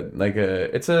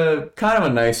it's a kind of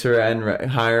a nicer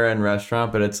and higher end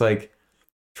restaurant, but it's like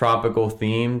tropical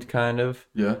themed kind of.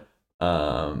 Yeah.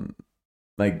 Um,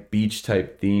 like beach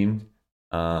type themed.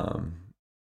 Um,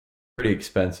 Pretty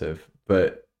expensive,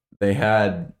 but they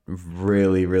had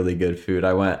really, really good food.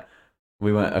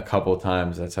 We went a couple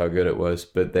times. That's how good it was.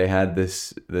 But they had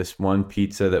this one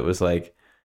pizza that was like,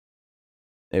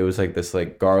 it was like this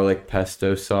like garlic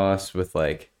pesto sauce with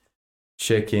like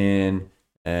chicken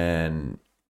and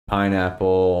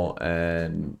pineapple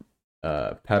and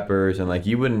peppers, and like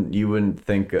you wouldn't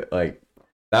think like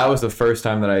that was the first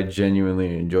time that I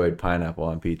genuinely enjoyed pineapple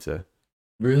on pizza.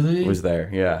 Really? Was there?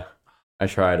 Yeah, I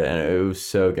tried it and it was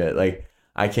so good. Like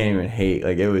I can't even hate.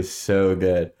 Like it was so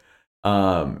good.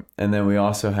 And then we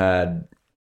also had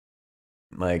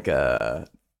like I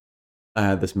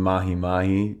had this mahi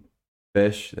mahi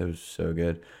fish. It was so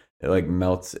good. It like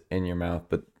melts in your mouth,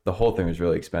 but the whole thing was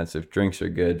really expensive. Drinks are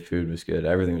good, food was good,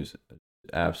 everything was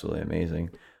absolutely amazing.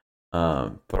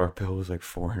 But our bill was like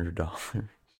 $400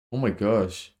 Oh my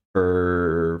gosh.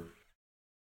 for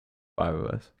five of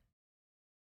us.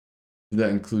 Did that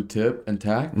include tip and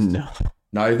tax? No,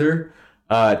 Neither?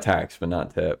 tax, but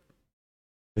not tip.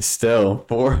 But still,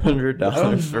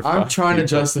 $400 for I'm five trying to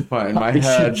people. justify it in my You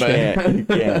head, but you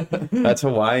can't. That's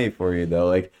Hawaii for you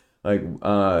though. It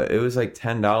was like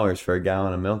 $10 for a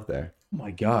gallon of milk there. Oh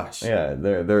my gosh. Yeah,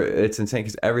 they're it's insane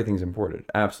because everything's imported.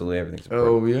 Absolutely everything's imported.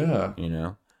 Oh yeah. You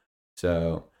know,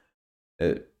 so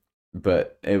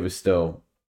but it was still.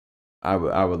 I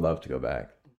would love to go back.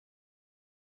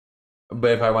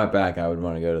 But if I went back, I would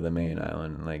want to go to the main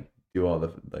island and like do all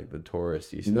the like the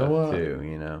touristy You know stuff what? too,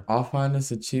 you know. I'll find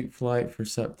us a cheap flight for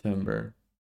September.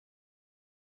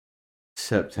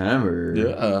 September.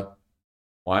 Yeah.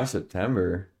 Why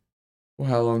September? Well,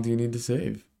 how long do you need to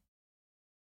save?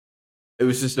 It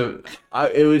was just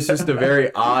it was just a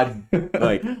very odd,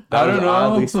 like that I was don't know.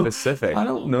 oddly specific. I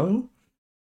don't know.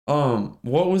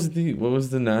 What was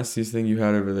the nastiest thing you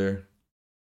had over there?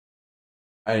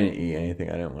 I didn't eat anything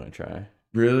I didn't want to try.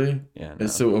 Really? Yeah, And no.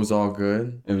 so it was all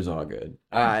good? It was all good.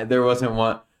 There wasn't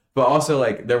one, but also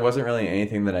like there wasn't really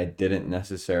anything that I didn't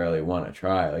necessarily want to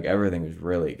try. Like everything was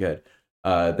really good.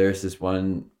 There's this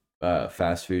one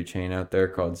fast food chain out there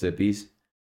called Zippy's.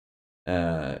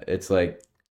 It's like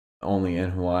only in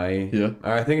Hawaii. Yeah.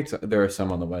 Or I think there are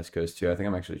some on the West Coast too. I think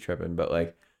I'm actually tripping, but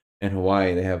like in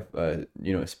Hawaii they have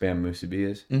you know what spam musubi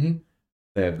is. Mm-hmm.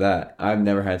 They have that. I've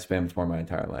never had spam before my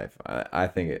entire life. I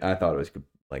think I thought it was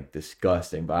like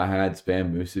disgusting, but I had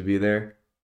spam musubi there.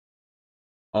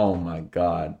 Oh my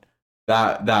god,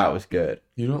 that was good.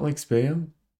 You don't like spam?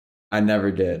 I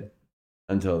never did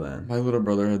until then. My little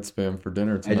brother had spam for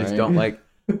dinner I tonight. just don't like.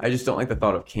 I just don't like the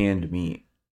thought of canned meat.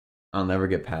 I'll never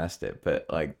get past it. But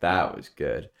like that was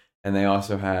good. And they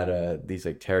also had these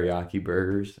like teriyaki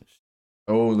burgers.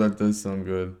 Oh, that does sound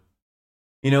good.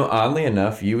 You know, oddly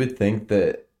enough, you would think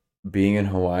that being in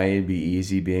Hawaii would be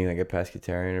easy being like a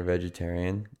pescatarian or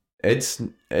vegetarian. It's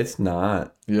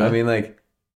not. Yeah. I mean like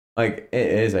it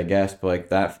is, I guess, but like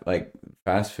that like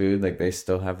fast food, like they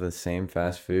still have the same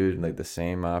fast food, like the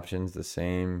same options, the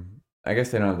same I guess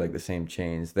they don't have like the same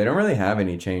chains. They don't really have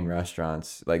any chain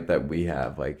restaurants like that we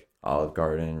have, like Olive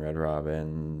Garden, Red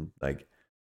Robin, like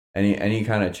any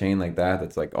kind of chain like that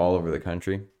that's like all over the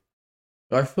country.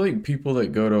 I feel like people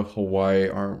that go to Hawaii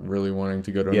aren't really wanting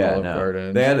to go to an Yeah, Olive no.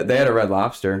 Garden. They had a Red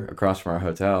Lobster across from our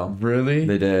hotel. Really?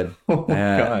 They did. Oh my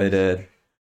Yeah, they gosh. did.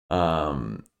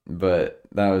 But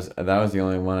that was the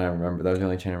only one I remember. That was the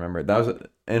only chain I remember. That was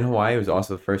in Hawaii. It was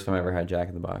also the first time I ever had Jack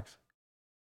in the Box.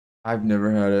 I've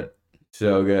never had it.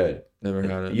 So good. Never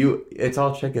had it. It's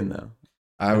all chicken though.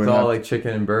 I It's would all have, like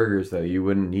chicken and burgers though. You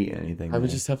wouldn't eat anything. I would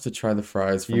there. just have to try the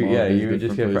fries from you all yeah. these You would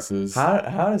just different get places.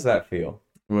 how does that feel?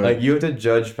 What? Like you have to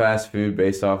judge fast food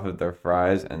based off of their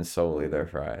fries and solely their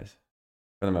fries,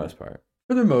 for the most part.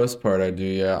 For the most part, I do,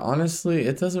 yeah. Honestly,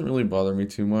 it doesn't really bother me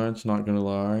too much, not gonna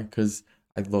lie, because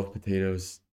I love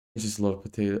potatoes. I just love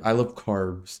potatoes. I love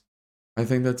carbs. I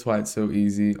think that's why it's so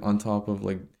easy on top of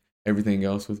like everything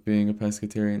else with being a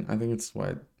pescatarian. I think it's why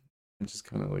it just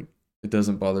kind of like it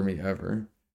doesn't bother me ever.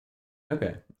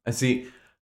 Okay, I see.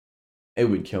 It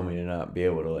would kill me to not be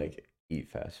able to like eat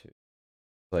fast food,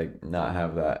 like not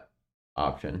have that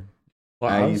option.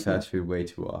 Well, I eat honestly, fast food way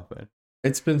too often.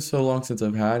 it's been so long since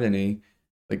I've had any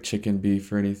like chicken,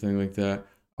 beef, or anything like that.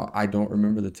 I don't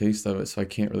remember the taste of it, so I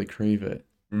can't really crave it.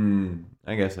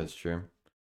 I guess that's true.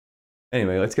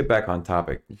 Anyway, let's get back on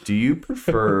topic. Do you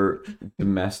prefer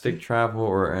domestic travel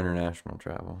or international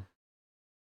travel?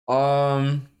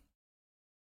 Um,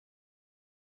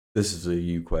 This is a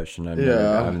you question.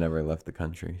 Yeah. I've never left the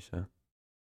country, so.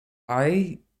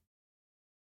 I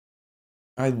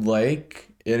I like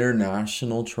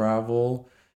international travel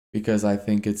because I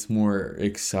think it's more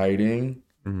exciting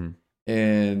Mhm.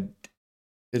 and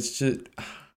it's just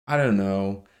I don't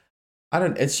know. I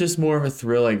don't it's just more of a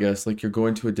thrill, I guess, like you're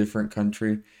going to a different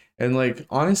country. And like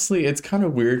honestly, it's kind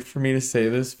of weird for me to say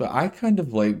this, but I kind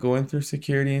of like going through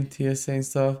security and TSA and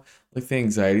stuff, like the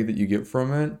anxiety that you get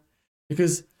from it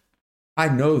because I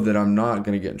know that I'm not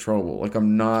gonna get in trouble. Like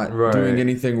I'm not doing Right.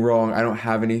 anything wrong. I don't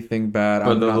have anything bad.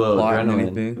 But I'm the not little plotting adrenaline.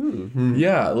 anything. Ooh.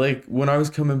 Yeah, like when I was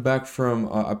coming back from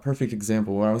a perfect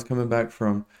example, when I was coming back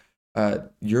from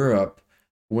Europe,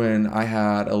 when I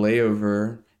had a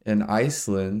layover in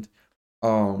Iceland,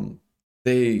 um,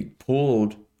 they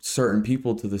pulled certain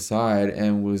people to the side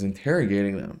and was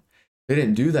interrogating them. They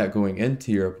didn't do that going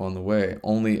into Europe on the way,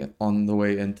 only on the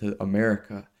way into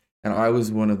America. And I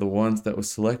was one of the ones that was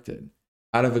selected.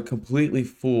 Out of a completely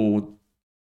full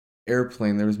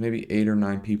airplane, there was maybe 8 or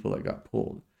 9 people that got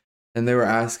pulled. And they were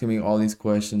asking me all these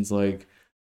questions like,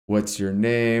 what's your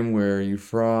name? Where are you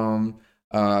from?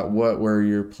 What were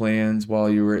your plans while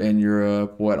you were in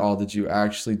Europe? What all did you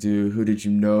actually do? Who did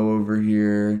you know over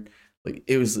here? Like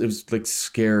it was like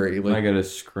scary. Like at a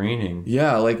screening.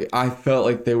 Yeah, like I felt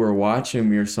like they were watching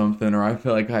me or something, or I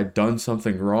felt like I'd done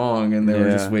something wrong and they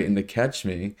were just Yeah. waiting to catch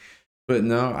me. But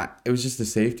no, it was just a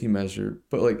safety measure.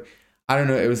 But like, I don't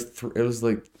know, it was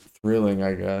like thrilling,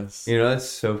 I guess. You know, that's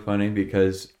so funny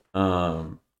because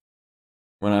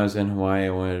when I was in Hawaii, I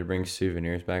wanted to bring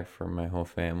souvenirs back for my whole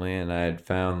family, and I had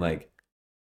found like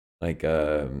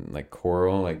like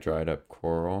coral, like dried up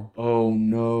coral, Oh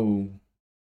no.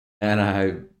 and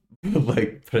I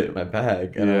like put it in my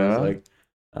bag, and Yeah.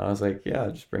 I was like, yeah,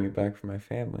 I'll just bring it back for my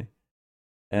family.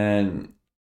 And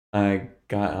I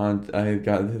got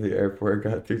to the airport,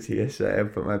 got through TSA, I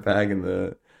put my bag in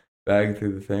the bag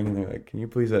through the thing, and they're like, "Can you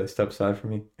please step aside for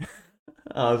me?"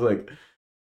 I was like,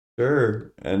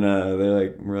 "Sure." And they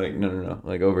like were like, "No, no, no,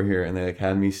 like over here." And they like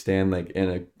had me stand like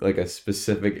in a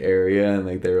specific area, and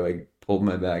like they were like pulled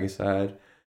my bag aside,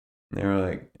 and they were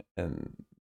like,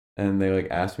 and they like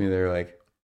asked me, they were like,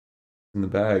 "In the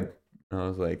bag," and I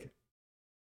was like,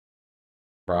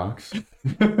 "Rocks."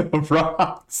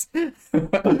 Rocks.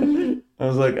 I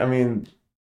was like, I mean,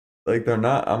 like they're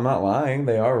not. I'm not lying.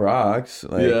 They are rocks.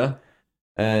 Like, Yeah.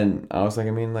 and I was like,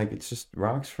 I mean, like it's just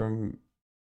rocks from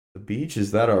the beach.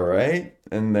 Is that all right?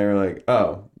 And they're like,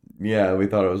 oh, yeah, we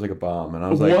thought it was like a bomb. And What? I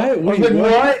was Wait, like, what?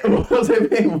 what? I was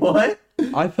like, wait, what?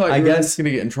 I thought I you were just guess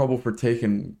gonna get in trouble for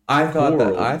taking I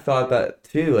coral. thought that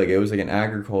too. Like it was like an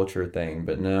agriculture thing,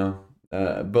 but no.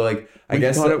 But like We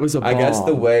thought it was a I guess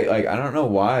the bomb. way like I don't know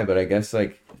why, but I guess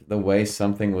like the way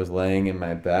something was laying in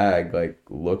my bag like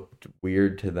looked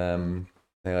weird to them.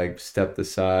 They like stepped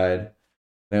aside.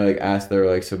 They like asked, they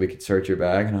were like, so we could search your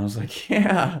bag, and I was like,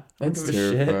 yeah, I don't That's give a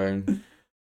shit. terrifying.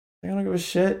 I don't give a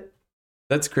shit.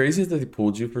 That's crazy that they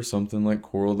pulled you for something like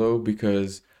coral though,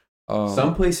 because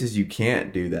Some um places you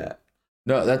can't do that.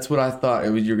 no, that's what I thought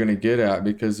it was you're gonna get at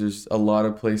because there's a lot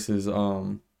of places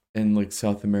in like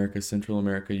South America, Central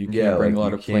America, you Yeah, can't bring a like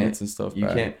lot of plants and stuff you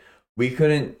back. can't. We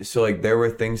couldn't. So like there were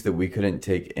things that we couldn't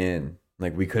take in.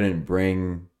 Like we couldn't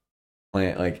bring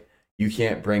like you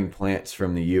can't bring plants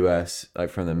from the U.S. like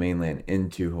from the mainland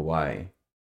into Hawaii.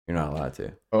 You're not allowed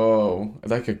to. Oh,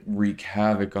 that could wreak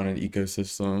havoc on an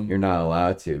ecosystem. You're not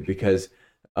allowed to because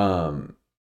um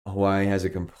Hawaii has a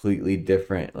completely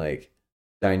different like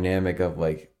dynamic of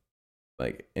like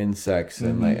insects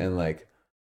and Mm-hmm.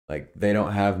 like they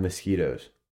don't have mosquitoes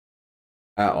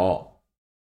at all.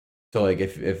 So like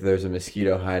if there's a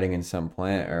mosquito hiding in some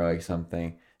plant or like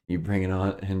something, you bring it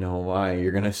on into Hawaii,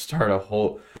 you're gonna start a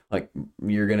whole like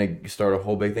you're gonna start a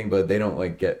whole big thing. But they don't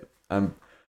like get. I'm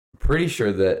pretty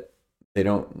sure that they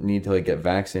don't need to like get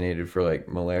vaccinated for like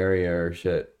malaria or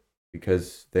shit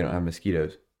because they don't have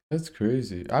mosquitoes. That's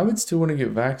crazy. I would still want to get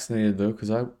vaccinated though, because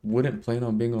I wouldn't plan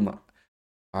on being on the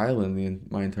island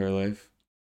my entire life.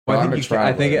 Well, But I I'm think a you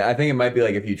can. traveler. I think it might be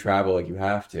like if you travel, like you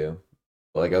have to.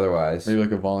 But like otherwise, Maybe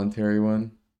like a voluntary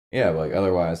one. yeah. But like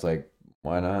otherwise, like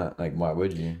why not? Like why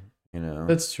would you? You know.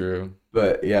 That's true.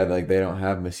 But yeah, like they don't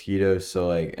have mosquitoes, so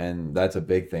like, and that's a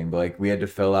big thing. But like we had to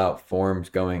fill out forms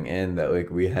going in that like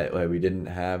we didn't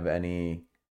have any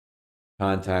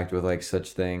contact with like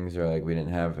such things, or like we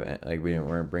didn't have like we didn't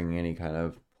weren't bringing any kind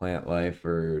of plant life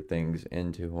or things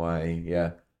into Hawaii.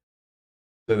 Yeah,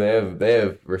 so they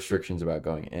have restrictions about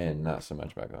going in, not so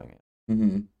much about going in.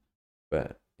 Mm-hmm.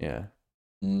 But yeah,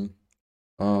 Mm.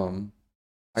 Um,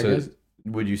 I so guess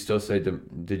would you still say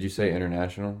did you say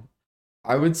international?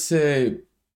 I would say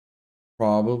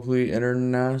probably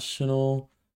international.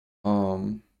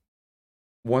 Um,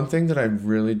 One thing that I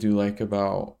really do like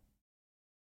about,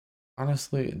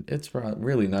 honestly, it's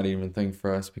really not even a thing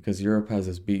for us because Europe has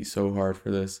us beat so hard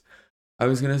for this. I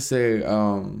was gonna say,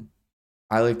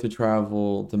 I like to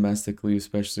travel domestically,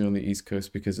 especially on the East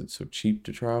Coast because it's so cheap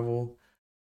to travel.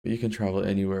 But you can travel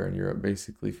anywhere in Europe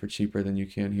basically for cheaper than you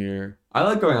can here. I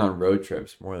like going on road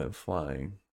trips more than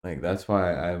flying. Like that's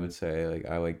why I would say like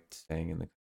I like staying in the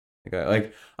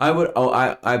like I would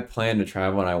I plan to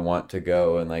travel and I want to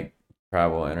go and like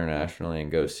travel internationally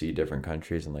and go see different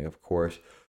countries and like of course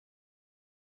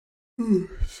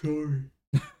sorry.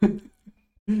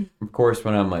 Of course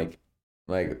when I'm like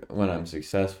when I'm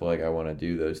successful like I want to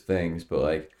do those things but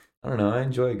like I don't know I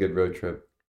enjoy a good road trip.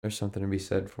 There's something to be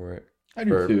said for it. I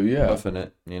do For too, yeah. puffing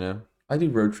it, you know. I do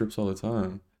road trips all the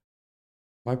time.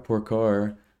 My poor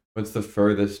car. What's the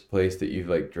furthest place that you've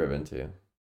like driven to?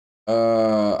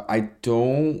 I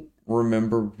don't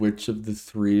remember which of the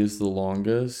three is the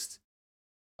longest.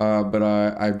 But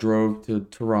I drove to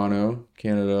Toronto,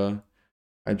 Canada.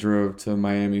 I drove to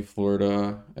Miami,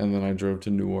 Florida, and then I drove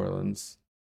to New Orleans,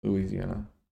 Louisiana.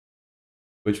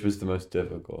 Which was the most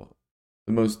difficult?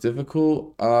 The most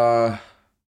difficult, from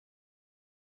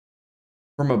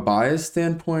a bias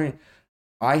standpoint,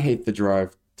 I hate the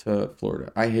drive to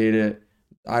Florida. I hate it.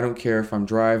 I don't care if I'm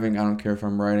driving, I don't care if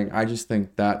I'm riding. I just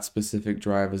think that specific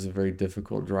drive is a very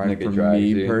difficult drive Like for it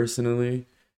drives me you. personally,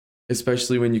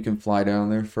 especially when you can fly down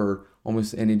there for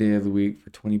almost any day of the week for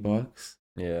 $20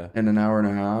 Yeah. and an hour and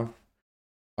a half.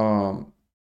 Um,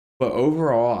 but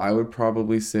overall, I would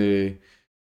probably say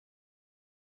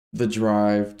the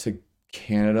drive to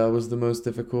Canada was the most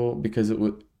difficult because it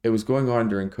was going on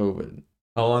during COVID.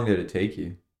 How long did it take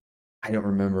you? I don't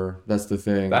remember. That's the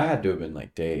thing. That had to have been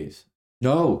like days.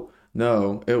 No,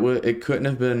 no, it couldn't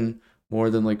have been more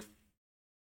than like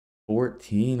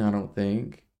 14, I don't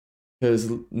think.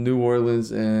 Because New Orleans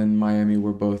and Miami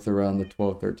were both around the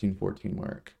 12, 13, 14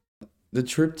 mark. The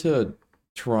trip to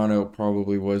Toronto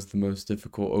probably was the most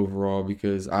difficult overall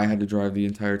because I had to drive the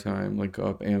entire time, like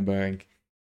up and back.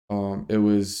 It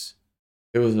was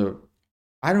a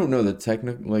I don't know the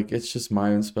technical, like it's just my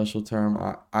own special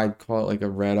term. I'd call it like a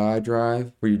red eye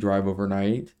drive where you drive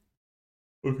overnight.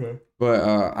 Okay. But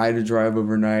I had to drive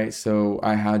overnight, so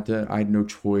I had no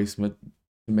choice but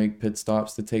to make pit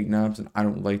stops to take naps, and I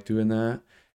don't like doing that.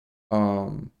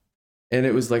 Um, and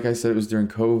it was like I said, it was during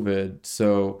COVID,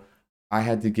 so I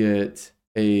had to get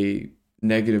a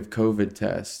negative COVID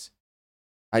test.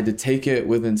 I had to take it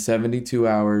within 72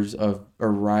 hours of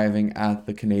arriving at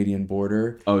the Canadian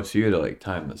border. Oh, so you had to like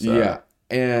time this Yeah. up.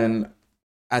 And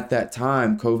at that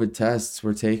time, COVID tests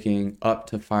were taking up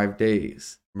to 5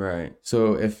 days. Right.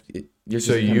 So if you're just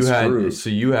So kinda you had screwed. so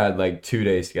you had like 2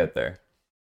 days to get there.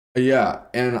 Yeah,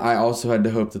 and I also had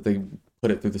to hope that they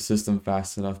put it through the system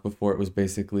fast enough before it was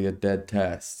basically a dead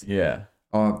test. Yeah.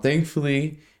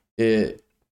 Thankfully, it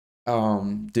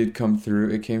did come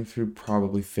through. It came through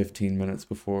probably 15 minutes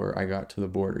before I got to the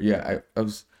border. Yeah, I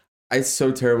was. It's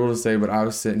so terrible to say, but I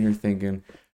was sitting here thinking,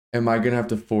 am I gonna have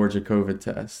to forge a COVID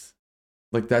test?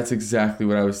 Like that's exactly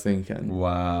what I was thinking.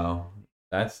 Wow.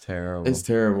 That's terrible. It's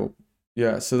terrible.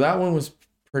 Yeah, so that one was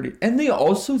pretty. And they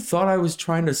also thought I was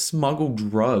trying to smuggle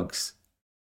drugs.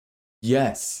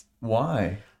 Yes.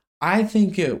 Why? I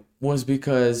think it was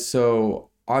because so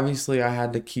obviously I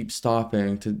had to keep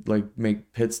stopping to like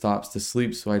make pit stops to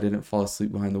sleep so I didn't fall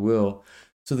asleep behind the wheel.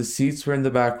 So the seats were in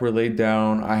the back, were laid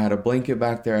down. I had a blanket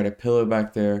back there, I had a pillow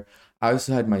back there. I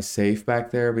also had my safe back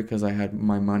there because I had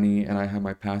my money and I had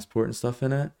my passport and stuff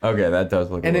in it. Okay, that does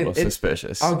look a And little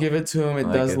suspicious. I'll give it to him. It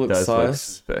Like, does look sus.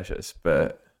 suspicious,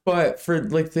 but But for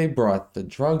like they brought the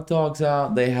drug dogs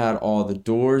out. They had all the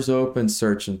doors open,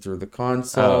 searching through the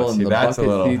console and see, the that's a bucket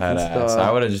little seats and head ass. stuff.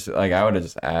 I would have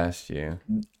just asked you.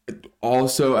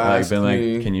 Also Like asked been like,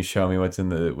 me. can you show me what's in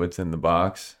the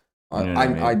box? You know what I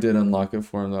mean? I did unlock it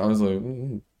for him though. I was like,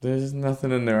 there's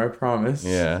nothing in there, I promise.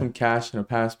 Yeah. Some cash and a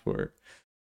passport.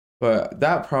 But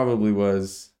that probably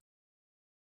was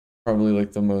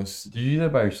like the most. Did you do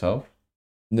that by yourself?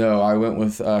 No, I went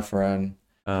with a friend.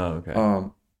 Oh, okay.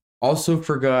 Also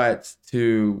forgot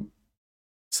to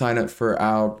sign up for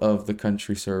out of the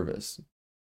country service.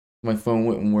 My phone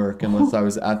wouldn't work unless I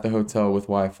was at the hotel with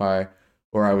Wi-Fi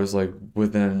or I was like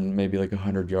within maybe like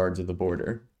 100 yards of the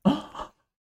border.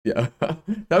 Yeah,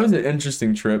 that was an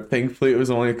interesting trip. Thankfully, it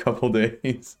was only a couple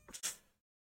days.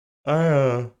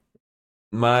 I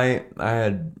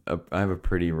have a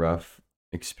pretty rough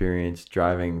experience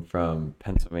driving from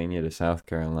Pennsylvania to South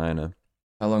Carolina.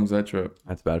 How long's that trip?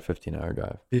 That's about a 15-hour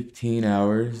drive. 15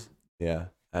 hours? Yeah,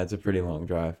 that's a pretty long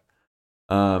drive.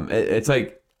 It's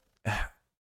like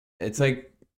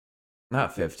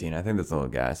not 15. I think that's a little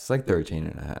gas. It's like 13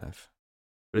 and a half.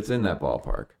 But it's in that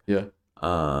ballpark. Yeah.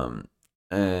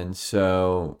 And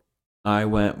so I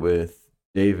went with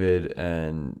David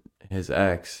and his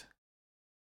ex.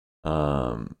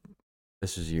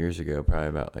 This was years ago,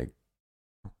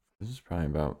 this is probably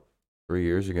about 3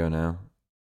 years ago now.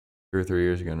 2 or 3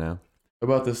 years ago now.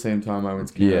 About the same time I went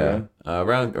to Canada. Yeah.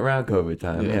 Around COVID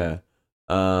time, yeah.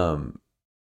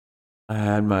 I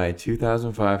had my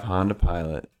 2005 Honda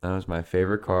Pilot. That was my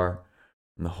favorite car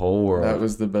in the whole world. That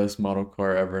was the best model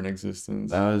car ever in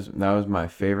existence. That was my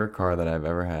favorite car that I've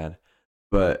ever had.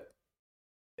 But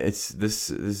this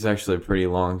is actually a pretty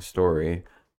long story.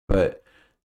 But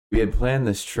we had planned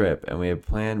this trip and we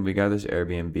got this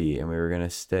Airbnb and we were gonna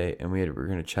stay and we were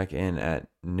gonna check in at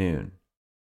noon.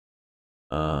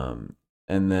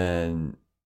 And then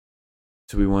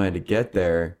so we wanted to get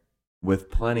there with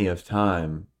plenty of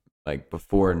time, like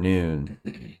before noon.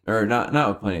 Or not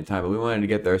with plenty of time, but we wanted to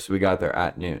get there, so we got there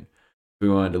at noon. We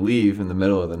wanted to leave in the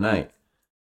middle of the night.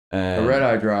 And a red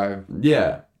eye drive.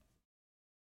 Yeah.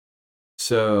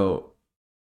 So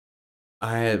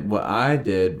what I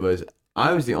did was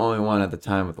I was the only one at the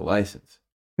time with the license.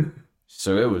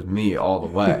 So it was me all the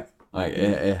way. Like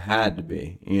it had to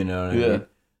be, you know what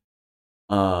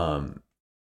I mean?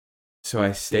 So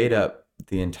I stayed up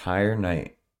the entire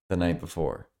night the night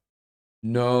before.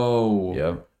 No.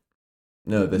 Yep.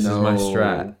 No, this is my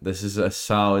strat. This is a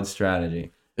solid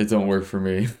strategy. It don't work for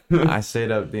me. I stayed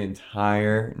up the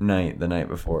entire night the night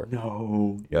before.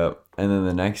 No. Yep. And then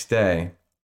the next day,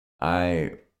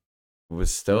 I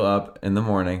was still up in the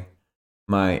morning.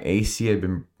 my AC had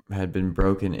been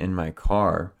broken in my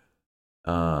car.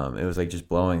 It was like just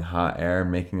blowing hot air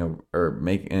and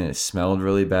and it smelled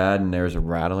really bad, and there was a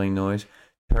rattling noise.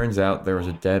 Turns out there was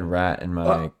a dead rat in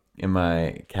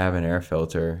my cabin air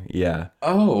filter. Yeah,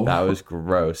 Oh. that was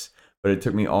gross. But it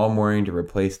took me all morning to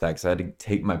replace that because I had to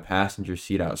take my passenger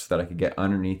seat out so that I could get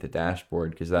underneath the dashboard,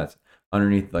 because that's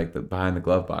underneath, like, the behind the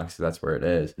glove box. So that's where it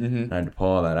is. And I had to pull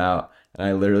all that out. And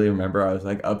I literally remember I was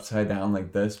like upside down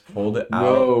like this, pulled it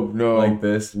out No. like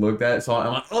this, looked at it, saw it,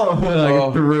 I'm like, oh, and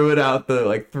I threw it out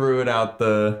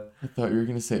the. I thought you were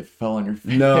gonna say it fell on your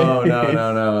face. No.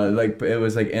 Like, it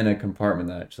was like in a compartment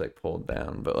that I just like pulled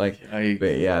down. But like,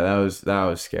 but yeah, that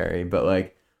was scary. But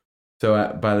like,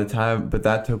 so but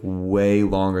that took way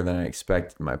longer than I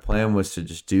expected. My plan was to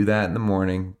just do that in the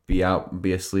morning, be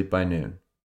asleep by noon.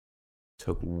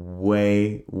 Took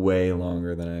way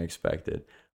longer than I expected.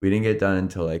 We didn't get done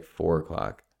until like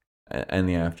 4:00 in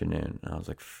the afternoon. And I was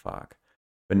like, fuck.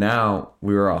 But now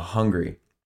we were all hungry.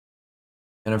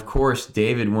 And of course,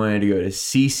 David wanted to go to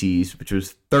Cece's, which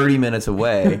was 30 minutes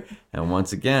away. And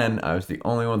once again, I was the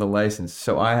only one with a license.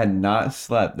 So I had not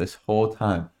slept this whole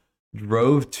time.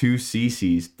 Drove to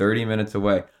Cece's 30 minutes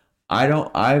away. I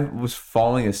was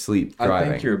falling asleep driving.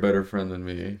 I think you're a better friend than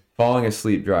me. Falling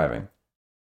asleep driving.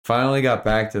 Finally got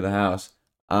back to the house.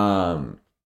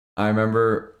 I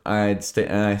remember I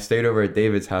stayed over at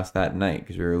David's house that night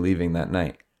because we were leaving that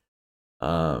night.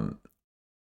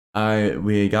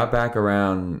 We got back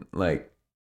around like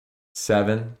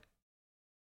 7.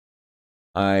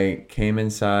 I came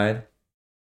inside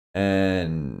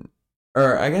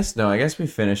I guess we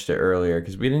finished it earlier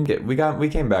because we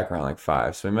came back around like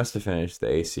 5, so we must have finished the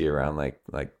AC around like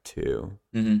 2,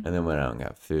 and then went out and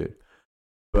got food.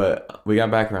 But we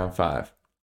got back around 5,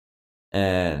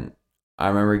 and I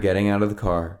remember getting out of the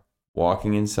car,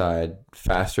 walking inside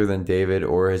faster than David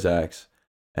or his ex,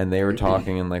 and they were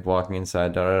talking and like walking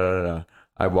inside.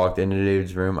 I walked into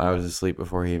David's room. I was asleep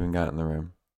before he even got in the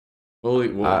room. Holy!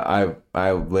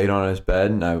 I laid on his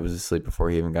bed and I was asleep before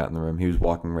he even got in the room. He was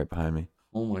walking right behind me.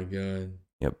 Oh my god!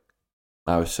 Yep,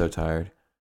 I was so tired.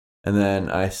 And then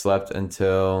I slept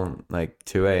until like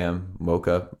 2 a.m. Woke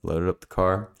up, loaded up the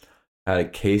car. Had a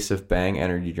case of Bang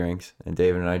energy drinks, and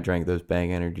David and I drank those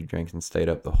Bang energy drinks and stayed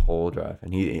up the whole drive.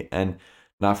 And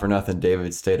not for nothing,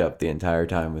 David stayed up the entire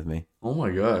time with me. Oh my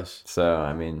gosh! So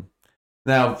I mean,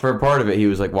 now for part of it, he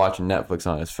was like watching Netflix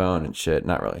on his phone and shit,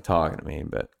 not really talking to me,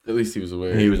 but at least he was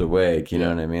awake. He was awake, you know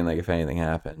what I mean? Like if anything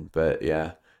happened, but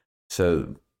yeah.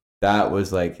 So that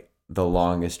was like the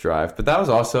longest drive, but that was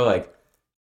also like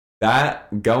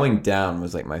that going down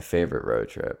was like my favorite road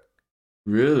trip.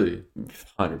 Really?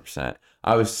 100%.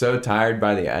 I was so tired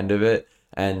by the end of it,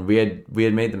 and we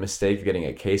had made the mistake of getting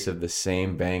a case of the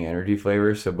same Bang energy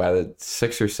flavor. So by the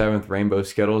 6th or 7th Rainbow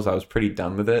Skittles, I was pretty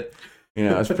done with it. You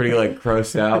know, I was pretty like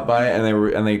grossed out by it,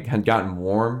 and they had gotten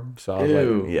warm. So I was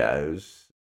like, yeah, it was.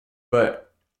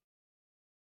 But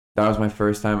that was my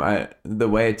first time. The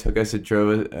way it took us, it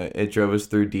drove us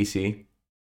through DC, and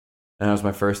that was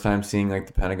my first time seeing like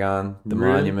the Pentagon, the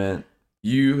monument.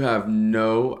 You have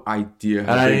no idea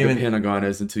how big the Pentagon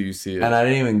is until you see it. And I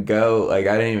didn't even go,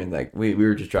 we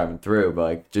were just driving through, but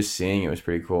like just seeing it was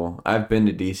pretty cool. I've been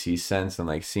to DC since and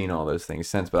like seen all those things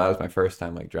since, but that was my first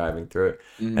time like driving through it.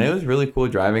 And it was really cool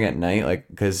driving at night, like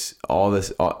because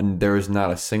there was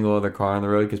not a single other car on the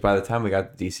road, because by the time we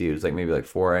got to DC, it was like maybe like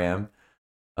 4 a.m.,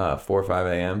 4 or 5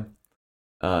 a.m.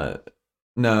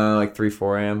 No, like 3,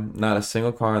 4 a.m. Not a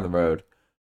single car on the road.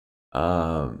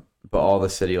 But all the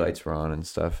city lights were on and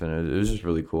stuff, and it was just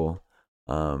really cool.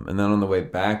 And then on the way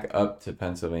back up to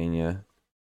Pennsylvania,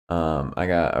 I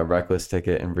got a reckless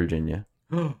ticket in Virginia.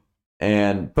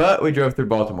 But we drove through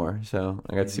Baltimore, so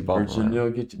I got to see Baltimore. Virginia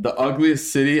will get you. The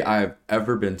ugliest city I've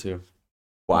ever been to.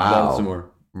 Wow.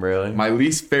 Baltimore. Really? My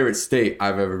least favorite state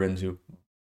I've ever been to.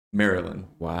 Maryland.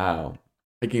 Wow.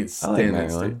 I can't stand that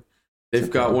state.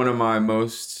 They've got one of my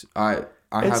most...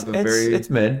 It's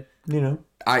mid, you know.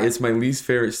 It's my least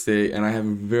favorite state, and I have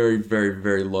a very, very,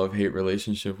 very love-hate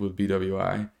relationship with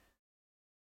BWI.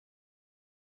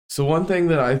 So one thing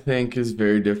that I think is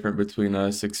very different between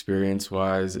us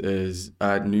experience-wise is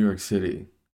New York City.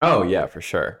 Oh, yeah, for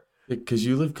sure. Because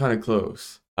you live kind of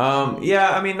close.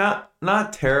 Yeah, I mean,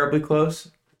 not terribly close.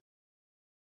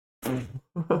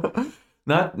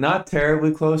 Not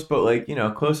terribly close, but like, you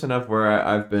know, close enough where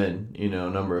I've been, you know,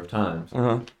 a number of times.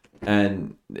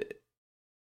 And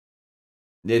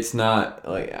it's not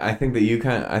like I think that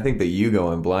you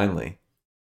go in blindly.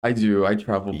 I do. I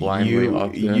travel blindly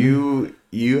often.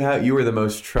 You are the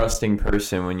most trusting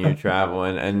person when you travel,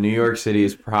 and New York City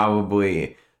is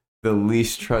probably the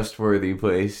least trustworthy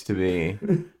place to be.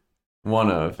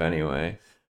 One of anyway.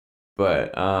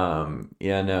 But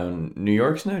yeah, no, New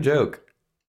York's no joke.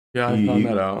 Yeah, I You found you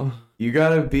that out. you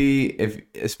gotta be, if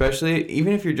especially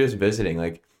even if you're just visiting,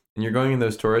 like, and you're going in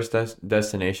those tourist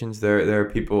destinations. There are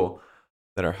people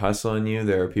that are hustling you.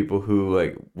 There are people who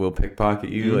like will pickpocket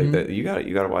you. Like Mm-hmm. that,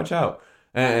 you gotta watch out.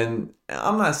 And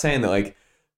I'm not saying that like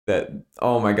that.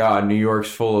 Oh my God, New York's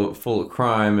full of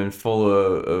crime and full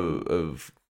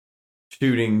of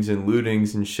shootings and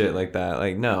lootings and shit like that.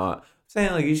 Like, no, I'm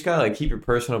saying like you just gotta like keep your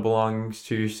personal belongings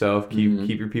to yourself. Keep Mm-hmm.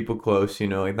 your people close.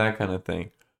 Like that kind of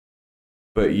thing.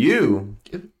 But you,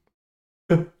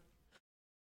 well,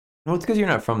 it's because you're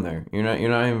not from there. You're not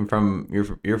even from.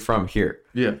 You're from here,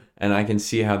 Yeah. and I can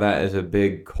see how that is a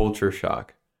big culture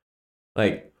shock.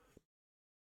 Like,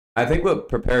 I think what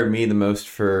prepared me the most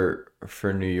for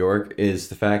New York is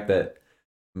the fact that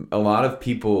a lot of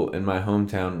people in my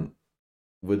hometown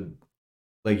would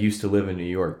like used to live in New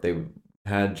York. They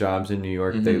had jobs in New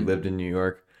York. They Mm-hmm. lived in New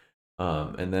York.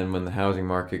 And then when the housing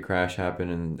market crash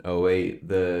happened in '08,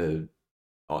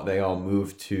 they all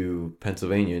moved to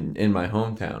Pennsylvania in my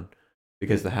hometown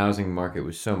because the housing market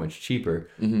was so much cheaper.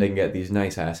 They Mm-hmm. can get these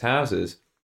nice ass houses,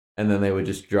 and then they would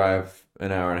just drive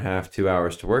an hour and a half, 2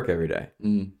 hours to work every day.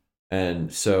 Mm-hmm.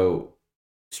 And so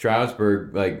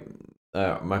Stroudsburg, like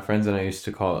my friends and I used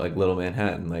to call it like Little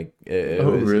Manhattan. Like it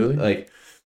Oh, was really? like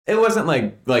it wasn't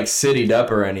like cityed up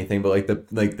or anything, but like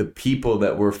the people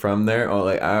that were from there, or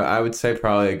like I would say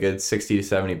probably a good 60 to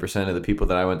 70% of the people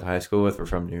that I went to high school with were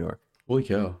from New York. Holy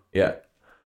cow. Yeah,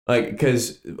 like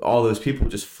because all those people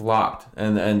just flocked,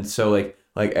 and so like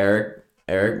Eric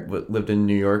lived in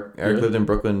New York. Eric Yeah. lived in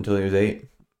Brooklyn until he was 8,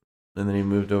 and then he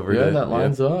moved over Yeah, to that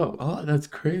lines yep. up. Oh, that's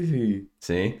crazy.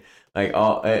 See, like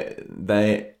all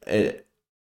they it,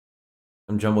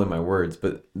 I'm jumbling my words,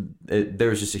 but there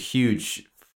was just a huge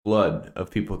flood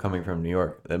of people coming from New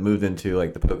York that moved into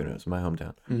like the Poconos, my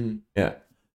hometown. Mm-hmm. Yeah.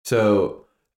 So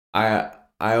I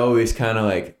always kind of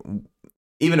like,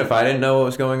 even if I didn't know what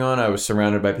was going on, I was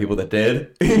surrounded by people that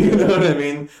did. You know what I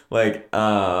mean? Like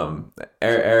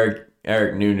Eric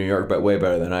knew New York but way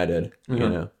better than I did,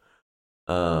 Uh-huh.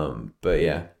 but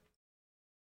yeah.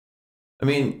 I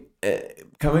mean,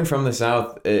 coming from the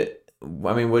South, I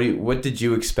mean, what did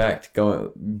you expect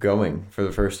going for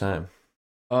the first time?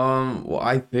 Well,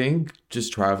 I think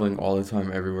just traveling all the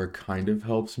time everywhere kind of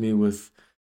helps me with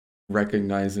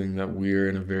recognizing that we're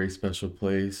in a very special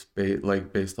place,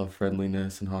 like based off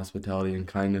friendliness and hospitality and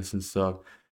kindness and stuff.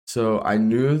 So I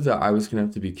knew that I was gonna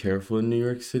have to be careful in New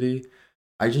York City.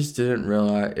 I just didn't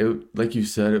realize it, like you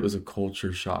said, it was a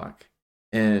culture shock.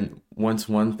 And once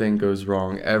one thing goes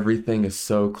wrong, everything is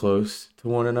so close to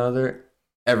one another,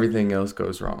 everything else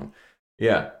goes wrong.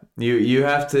 Yeah, you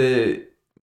have to.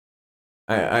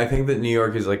 I think that New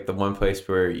York is like the one place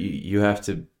where you have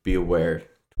to be aware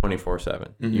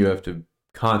 24/7. You Mm-hmm. have to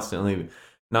constantly,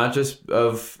 not just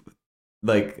of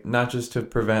like not just to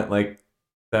prevent like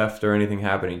theft or anything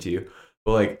happening to you,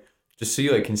 but like just so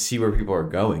you like can see where people are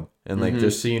going, and like Mm-hmm.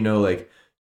 just so you know like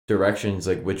directions,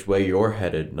 like which way you're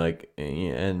headed, like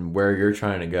and where you're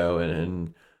trying to go,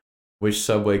 and which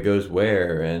subway goes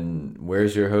where, and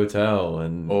where's your hotel,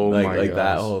 and Oh like my like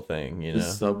that gosh. whole thing, The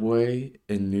subway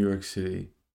in New York City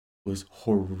was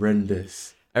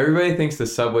horrendous. Everybody thinks the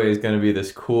subway is going to be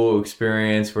this cool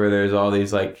experience where there's all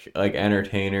these like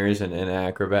entertainers and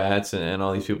acrobats and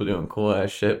all these people doing cool ass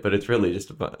shit, but it's really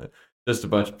just a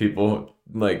bunch of people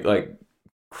like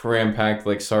cram packed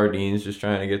like sardines just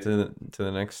trying to get to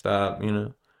the next stop.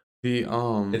 The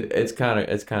It's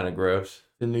kind of gross.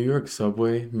 the New York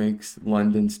subway makes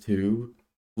London's tube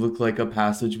look like a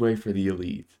passageway for the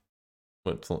elite.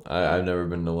 I've never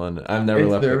been to London. I've never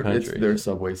left the It's country. their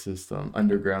subway system.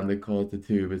 Underground, they call it the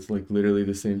tube. It's like literally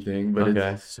the same thing, but it's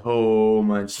Okay. so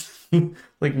much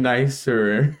like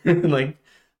nicer. Like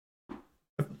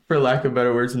for lack of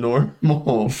better words,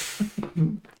 normal.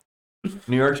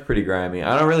 New York's pretty grimy.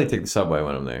 I don't really take the subway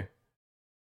when I'm there.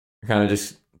 I kind of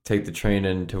just take the train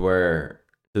into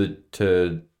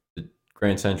to the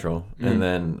Grand Central, and Mm.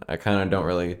 then I don't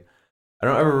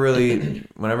ever really,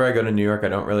 whenever I go to New York, I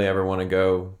don't really ever want to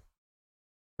go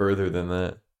further than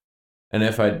that. And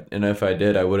if I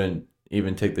did, I wouldn't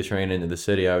even take the train into the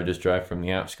city. I would just drive from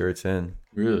the outskirts in.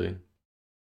 Really?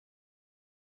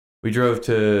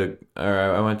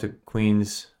 I went to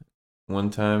Queens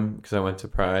one time because I went to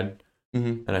Pride,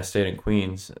 Mm-hmm. and I stayed in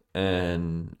Queens,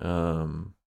 and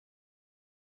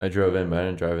I drove in, but I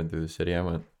didn't drive in through the city. I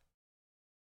went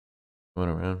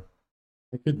around.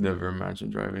 I could never imagine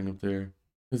driving up there.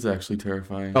 It's actually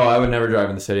terrifying. Oh, I would never drive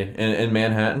in the city. In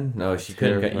Manhattan, no, you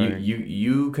couldn't. You Terrifying. you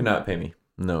you could not pay me.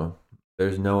 No,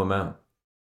 there's no amount.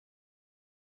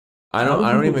 How do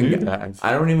I don't people even do get that?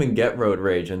 I don't even get road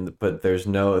rage, and but there's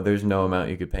no amount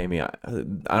you could pay me. I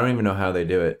don't even know how they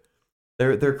do it.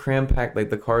 They're cram packed. Like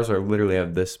the cars are literally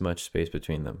have this much space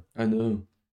between them. I know.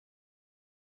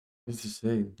 It's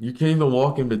insane. You can't even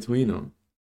walk in between them.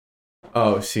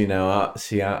 Oh, see now,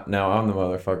 now I'm the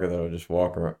motherfucker that'll just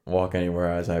walk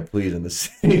anywhere as I please in the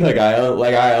city. Like I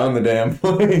own the damn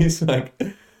place. Like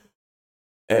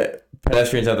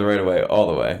pedestrians have the right of way all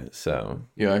the way.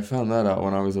 Yeah, I found that out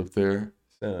when I was up there.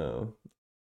 So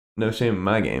no shame in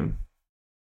my game.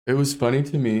 It was funny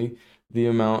to me the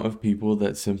amount of people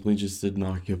that simply just did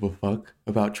not give a fuck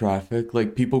about traffic.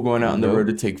 Like people going out on the road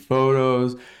to Nope. take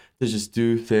photos, to just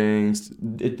do things.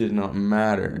 It did not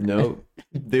matter. Nope.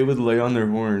 They would lay on their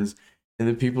horns, and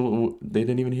the people they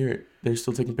didn't even hear it. They're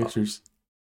still taking pictures.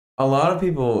 A lot of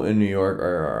people in New York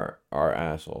are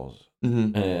assholes,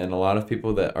 Mm-hmm. and a lot of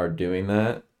people that are doing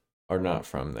that are not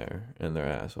from there, and they're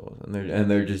assholes, and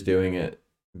they're just doing it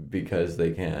because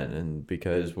they can, and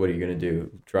because what are you gonna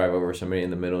do? Drive over somebody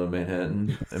in the middle of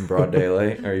Manhattan in broad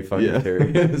daylight? Are you fucking Yeah.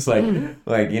 serious?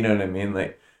 Like you know what I mean?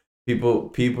 Like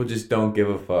people just don't give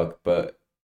a fuck, but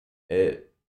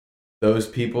it those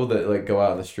people that like go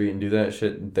out on the street and do that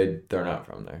shit, they're not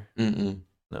from there. Mm-mm.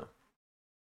 No.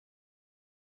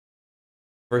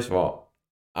 First of all,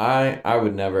 I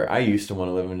would never. I used to want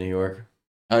to live in New York.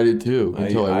 I did too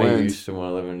until I went. used to want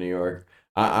to live in New York.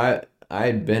 I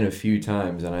had been a few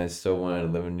times and I still wanted to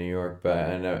live in New York, but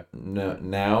I know no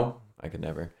now I could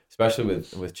never, especially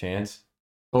with Chance.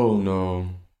 Oh no,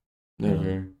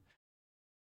 never.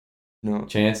 No.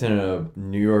 Chance in a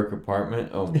New York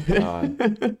apartment. Oh my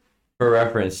god. For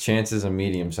reference, Chance is a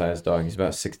medium-sized dog. He's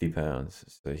about 60 pounds.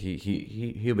 So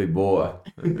he'll be boy.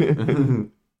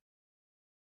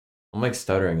 I'm like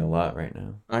stuttering a lot right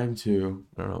now. I'm too.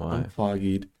 I don't know why. I'm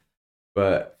foggied.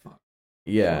 But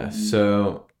yeah,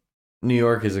 so New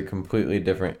York is a completely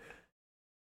different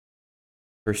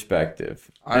perspective.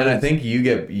 And I think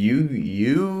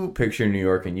you picture New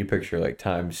York and you picture like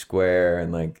Times Square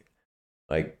and like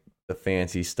the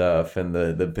fancy stuff and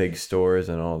the big stores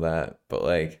and all that. But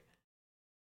like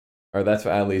or that's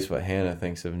at least what Hannah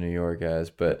thinks of New York as,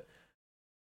 but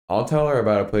I'll tell her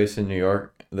about a place in New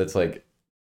York that's like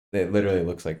it literally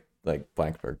looks like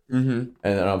Blacksburg. Mm-hmm. And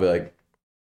then I'll be like,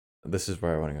 this is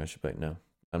where I want to go. She'll be like, no,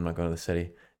 I'm not going to the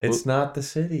city. It's not the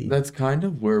city. That's kind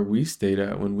of where we stayed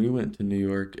at when we went to New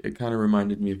York. It kind of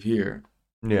reminded me of here.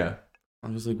 Yeah. I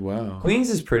was like, wow. Queens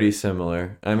is pretty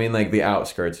similar. I mean, like the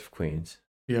outskirts of Queens.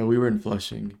 Yeah, we were in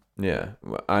Flushing. Yeah.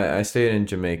 I stayed in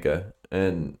Jamaica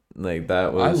and like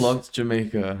that was. I loved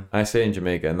Jamaica. I stayed in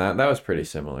Jamaica and that was pretty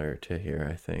similar to here,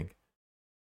 I think.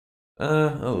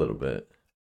 A little bit.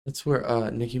 That's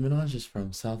where Nicki Minaj is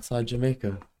from, Southside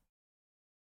Jamaica.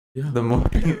 Yeah. The more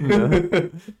you know.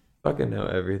 Fucking know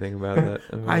everything about that.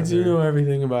 I do know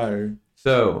everything about her.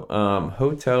 So,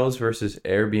 hotels versus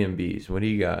Airbnbs. What do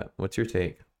you got? What's your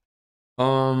take?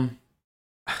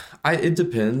 It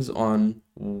depends on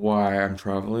why I'm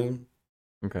traveling.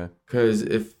 Okay. Because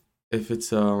if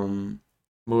it's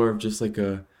more of just like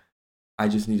I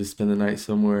just need to spend the night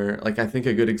somewhere. Like I think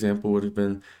a good example would have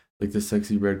been like the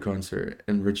Sexy Red concert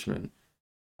in Richmond.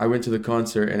 I went to the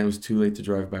concert and it was too late to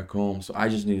drive back home, so I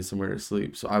just needed somewhere to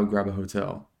sleep. So I would grab a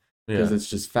hotel because it's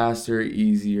just faster,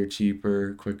 easier,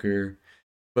 cheaper, quicker.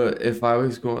 But if I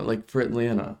was going like for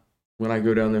Atlanta, when I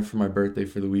go down there for my birthday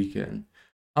for the weekend,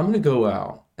 I'm gonna go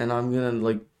out and I'm gonna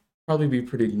like probably be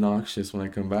pretty obnoxious when I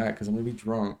come back because I'm gonna be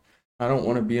drunk. I don't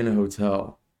want to be in a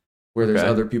hotel where there's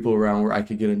other people around where I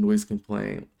could get a noise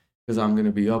complaint because I'm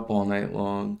gonna be up all night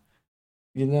long.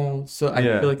 You know, so I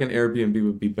feel like an Airbnb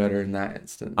would be better in that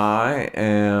instance. I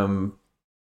am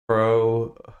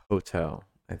pro hotel,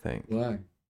 I think. Why?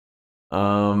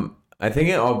 I think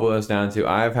it all boils down to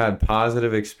I've had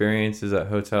positive experiences at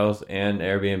hotels and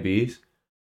Airbnbs,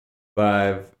 but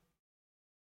I've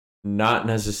not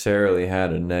necessarily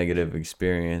had a negative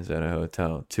experience at a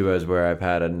hotel. To as where I've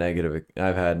had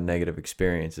negative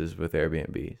experiences with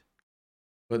Airbnbs.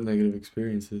 What negative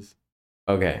experiences?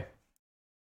 Okay.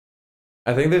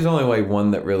 I think there's only like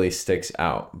one that really sticks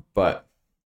out, but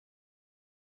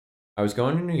I was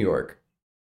going to New York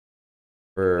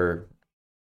for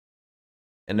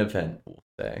an event, we'll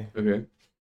say. Okay.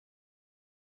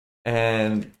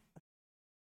 And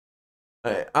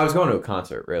I was going to a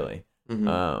concert, really. Mm-hmm.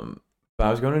 But I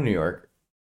was going to New York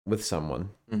with someone.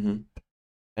 Mm-hmm.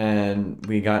 And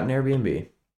we got an Airbnb.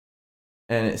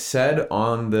 And it said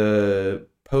on the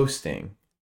posting,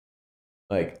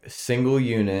 like single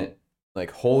unit,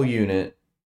 like whole unit,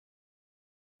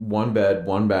 one bed,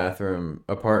 one bathroom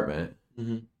apartment.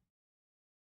 Mm-hmm.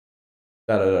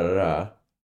 Da da da da da.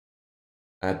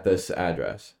 At this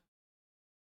address.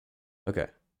 Okay,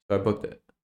 so I booked it.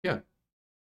 Yeah.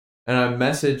 And I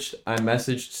messaged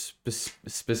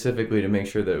specifically to make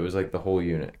sure that it was like the whole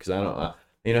unit because I don't.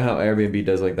 You know how Airbnb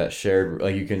does like that shared,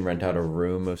 like you can rent out a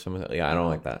room of someone. Yeah, I don't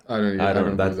like that. I don't.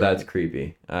 do That's that.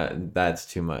 creepy. That's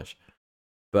too much.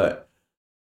 But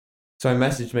so I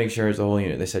messaged to make sure it's the whole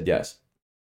unit. They said yes.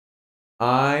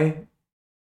 I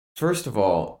first of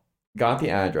all got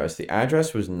the address. The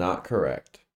address was not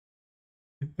correct,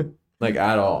 like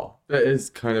at all. That is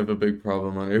kind of a big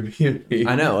problem on Airbnb.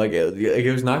 I know, like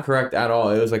it was not correct at all.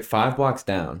 It was like 5 blocks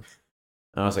down.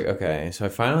 And I was like, okay. So I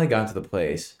finally got to the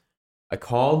place. I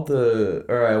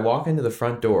walk into the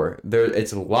front door.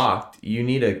 It's locked. You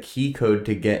need a key code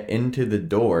to get into the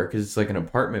door because it's like an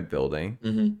apartment building.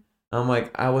 Mm-hmm. I'm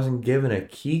like, I wasn't given a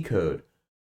key code.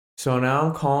 So now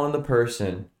I'm calling the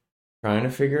person, trying to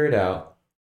figure it out.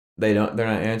 They're not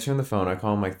answering the phone. I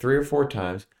call them like 3 or 4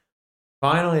 times.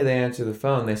 Finally, they answer the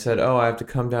phone. They said, "Oh, I have to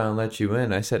come down and let you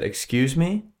in." I said, "Excuse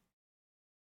me?"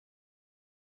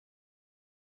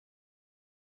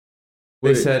 They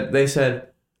Wait, said,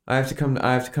 I have to come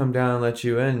down and let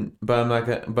you in, but I'm not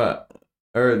gonna, but,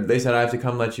 or they said, I have to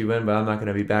come let you in, but I'm not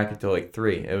gonna be back until like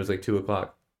 3. It was like 2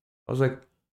 o'clock. I was like,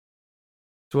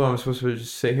 so what, I'm supposed to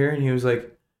just sit here? And he was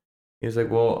like,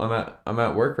 well, I'm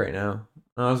at work right now.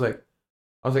 And I was like,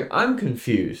 I'm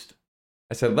confused.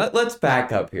 I said, let's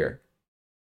back up here.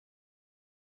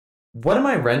 What am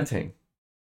I renting?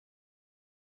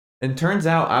 And turns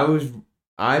out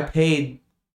I paid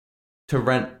to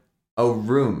rent a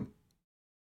room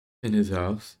in his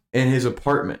house. in his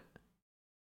apartment,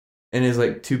 in his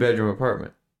like 2 bedroom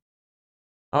apartment.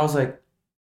 I was like,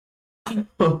 I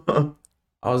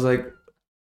was like,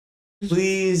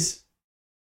 please,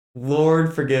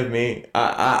 Lord, forgive me.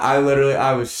 I literally,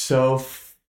 I was so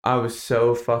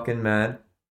fucking mad.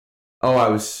 Oh, I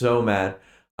was so mad.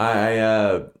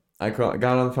 Got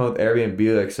on the phone with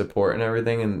Airbnb like support and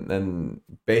everything, and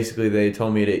basically they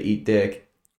told me to eat dick.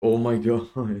 Oh my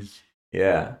gosh.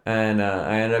 Yeah, and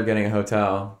I ended up getting a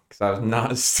hotel because I was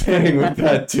not staying with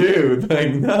that dude.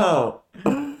 Like, no,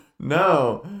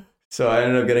 no. So I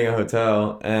ended up getting a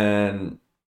hotel, and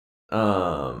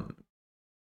um,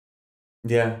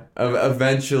 yeah.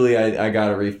 Eventually, I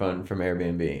got a refund from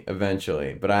Airbnb.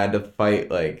 Eventually, but I had to fight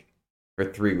like for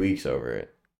 3 weeks over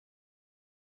it.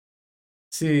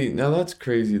 See, now that's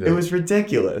crazy It though. was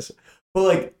ridiculous. But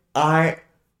like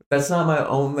that's not my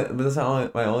only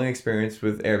my only experience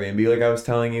with Airbnb. Like I was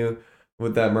telling you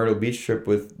with that Myrtle Beach trip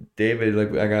with David,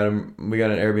 like we got an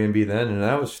Airbnb then, and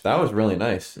that was really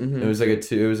nice. Mm-hmm. It was like I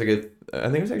think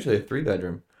it was actually a 3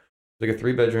 bedroom. It was like a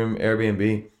 3 bedroom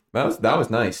Airbnb. That was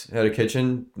nice. It had a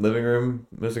kitchen, living room.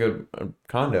 It was like a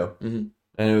condo, Mm-hmm.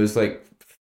 and it was like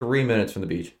 3 minutes from the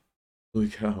beach. Holy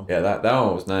cow. Yeah, that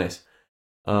one was nice.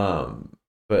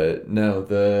 But no,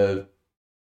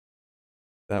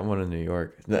 that one in New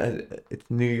York. It's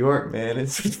New York, man.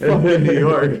 It's fucking New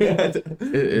York. It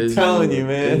is. I'm telling you,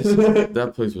 man.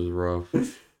 That place was rough.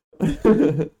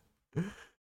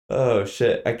 Oh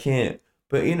shit, I can't.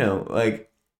 But like,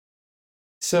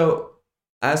 so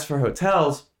as for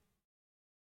hotels,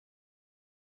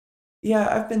 yeah,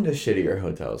 I've been to shittier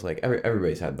hotels. Like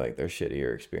everybody's had like their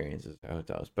shittier experiences at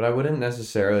hotels, but I wouldn't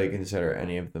necessarily consider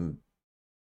any of them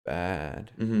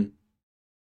bad. Mm-hmm.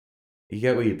 You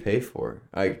get what you pay for.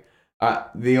 Like,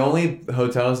 the only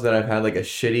hotels that I've had like a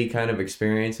shitty kind of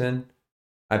experience in,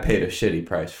 I paid a shitty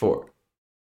price for.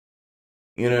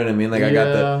 You know what I mean? Like I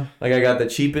got the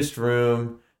cheapest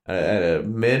room at a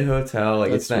mid hotel.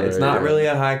 Like it's not really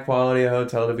a high quality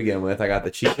hotel to begin with. I got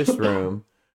the cheapest room.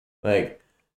 Like,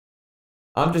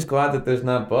 I'm just glad that there's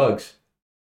not bugs.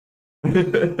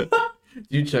 Do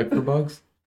you check for bugs?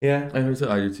 Yeah, I do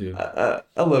too. a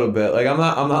little bit. Like I'm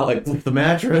not like the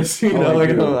mattress. You know, I like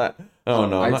do. oh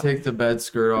no, I take the bed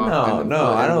skirt off. no,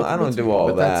 no, I don't do all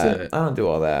but that. That's it. I don't do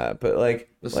all that. But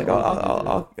like That's like the only thing you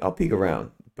do. I'll peek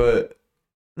around. But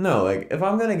no, like if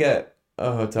I'm gonna get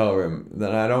a hotel room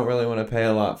that I don't really want to pay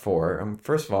a lot for,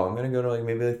 first of all I'm gonna go to like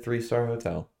maybe a 3-star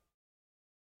hotel.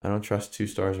 I don't trust 2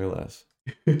 stars or less.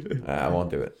 I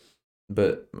won't do it.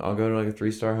 But I'll go to like a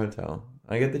 3-star hotel.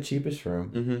 I get the cheapest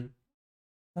room. Mm-hmm.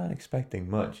 Not expecting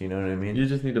much, you know what I mean? You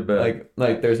just need a bed.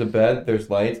 Like there's a bed, there's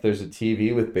lights, there's a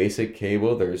TV with basic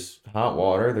cable, there's hot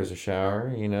water, there's a shower,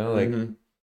 like Mm-hmm.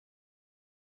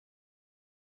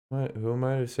 who am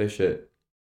I to say shit?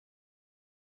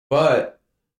 But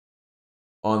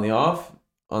on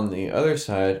the other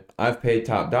side, I've paid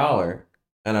top dollar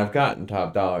and I've gotten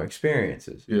top dollar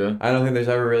experiences. Yeah. I don't think there's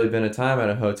ever really been a time at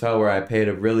a hotel where I paid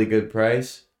a really good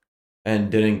price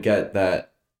and didn't get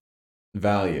that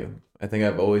value. I think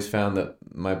I've always found that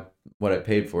what I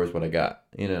paid for is what I got,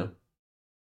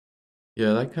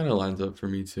 Yeah, that kind of lines up for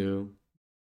me too.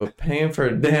 But paying for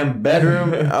a damn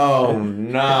bedroom? Oh,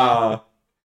 nah.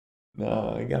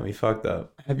 No, it got me fucked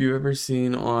up. Have you ever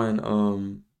seen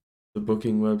on the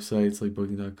booking websites like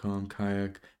booking.com,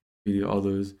 Kayak, Video, all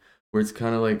those, where it's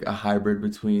kind of like a hybrid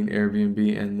between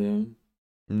Airbnb and them?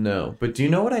 No. But do you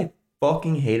know what I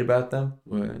fucking hate about them?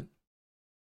 What?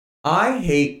 I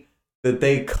hate that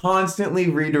they constantly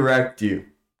redirect you.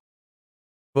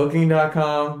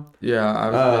 Booking.com, Yeah, I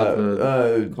was about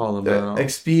to call them out.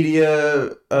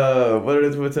 Expedia,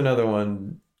 what's another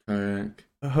one? Kayak.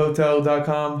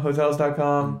 Hotel.com,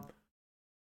 hotels.com.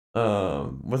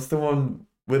 What's the one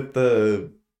with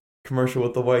the commercial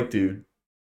with the white dude?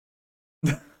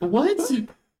 What?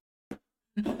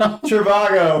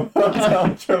 Trivago, Hotel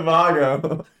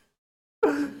Trivago.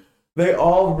 They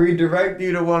all redirect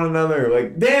you to one another.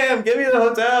 Like, damn, give me the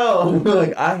hotel.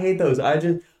 Like, I hate those.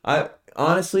 I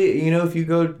honestly, if you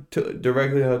go to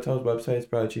directly to hotels website, it's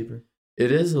probably cheaper.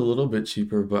 It is a little bit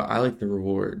cheaper, but I like the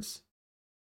rewards.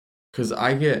 Cause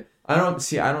I I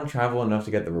don't travel enough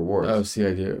to get the rewards. oh, see,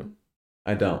 I do.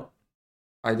 I don't.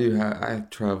 I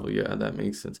travel, yeah, that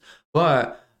makes sense.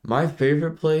 But my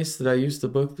favorite place that I used to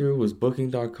book through was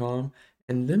booking.com,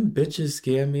 and them bitches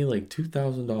scammed me like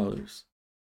 $2,000.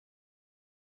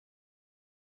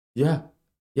 Yeah.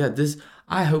 Yeah,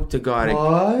 I hope to God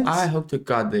What? I hope to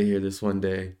God they hear this one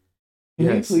day. Can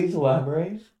Yes. you please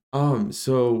elaborate?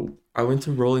 So I went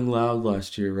to Rolling Loud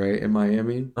last year, right, in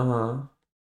Miami, Uh-huh.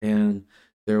 and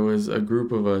there was a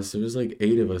group of us. There was like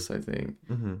 8 of us, I think.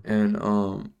 Mm-hmm.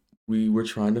 And we were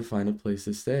trying to find a place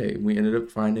to stay. We ended up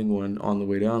finding one on the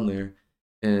way down there,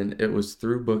 and it was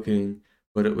through Booking,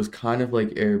 but it was kind of like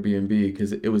Airbnb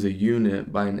because it was a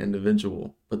unit by an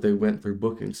individual, but they went through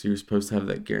Booking, so you're supposed to have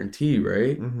that guarantee,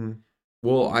 right? Mm-hmm.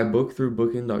 Well, I booked through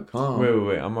booking.com.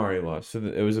 Wait. I'm already lost. So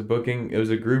it was a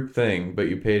group thing, but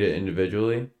you paid it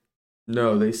individually?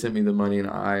 No, they sent me the money and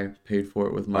I paid for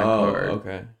it with my Oh, card.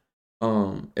 okay.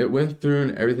 It went through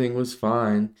and everything was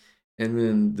fine. And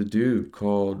then the dude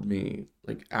called me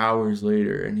like hours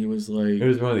later and he was like, It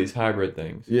was one of these hybrid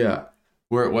things. yeah,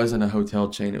 where it wasn't a hotel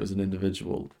chain, it was an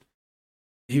individual.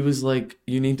 He was like,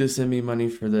 you need to send me money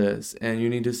for this, and you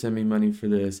need to send me money for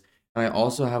this. And I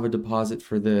also have a deposit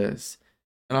for this.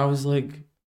 And I was like,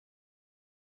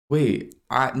 wait,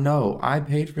 I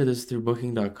paid for this through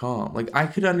booking.com. Like I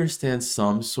could understand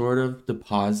some sort of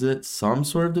deposit.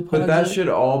 But that should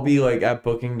all be like at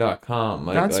booking.com,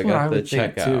 That's like what at I the would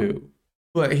think checkout. too.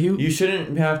 But You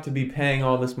shouldn't have to be paying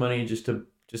all this money just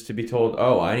to be told,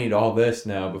 "Oh, I need all this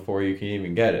now," before you can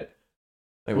even get it.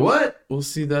 Like, what? Well,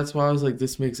 see, that's why I was like,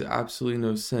 this makes absolutely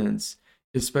no sense,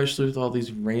 especially with all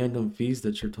these random fees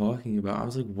that you're talking about. I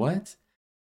was like, what?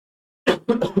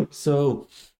 So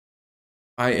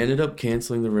I ended up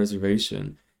canceling the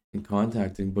reservation and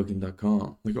contacting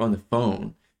booking.com, like on the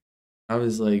phone. I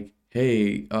was like,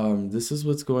 hey, this is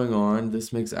what's going on.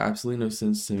 This makes absolutely no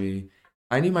sense to me.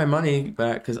 I need my money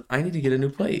back because I need to get a new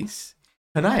place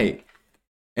tonight.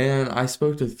 And I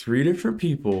spoke to 3 different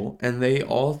people, and they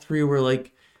all 3 were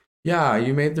like, yeah,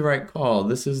 you made the right call.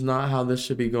 This is not how this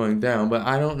should be going down, but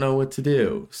I don't know what to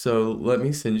do. So let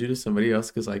me send you to somebody else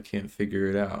because I can't figure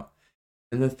it out.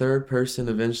 And the third person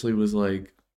eventually was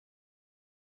like,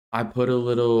 I like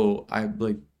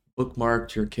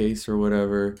bookmarked your case or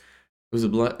whatever. It was a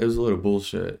little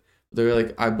bullshit. They were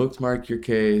like, I bookmarked your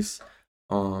case.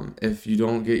 If you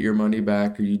don't get your money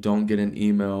back or you don't get an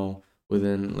email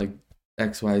within like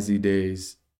XYZ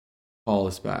days, call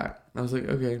us back. I was like,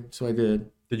 okay, so I did.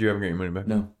 Did you ever get your money back?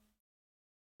 No,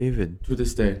 David. to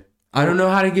this day. I don't know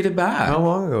how to get it back. How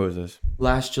long ago was this?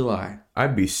 Last July.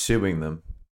 I'd be suing them.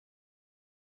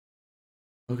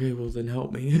 Okay, well then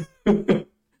help me.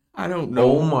 I don't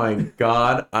know. Oh my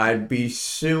god, I'd be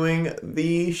suing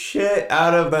the shit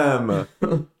out of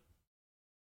them.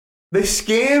 They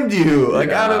scammed you, like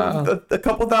out of a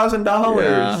couple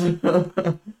 $1,000.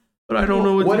 Yeah. But I don't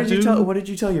know what to do. What did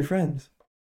you tell your friends?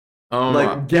 Um,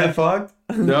 Like, get fucked?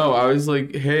 no, I was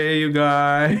like, hey, you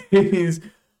guys,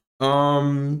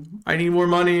 I need more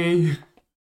money,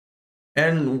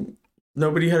 and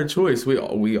nobody had a choice. We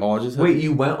all just had Wait,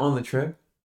 you went on the trip?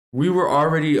 We were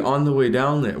already on the way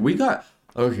down there. We got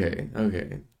okay. Let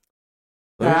me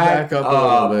back up a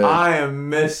little bit. I am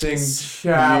missing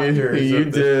chapters You of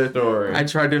this did. story. I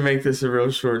tried to make this a real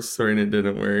short story and it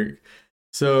didn't work.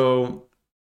 So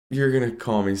you're gonna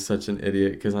call me such an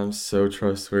idiot because I'm so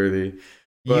trustworthy.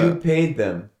 You But paid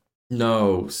them.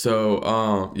 no,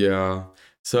 so yeah.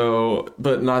 So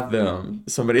but not them.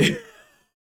 Somebody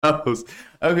else.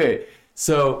 Okay.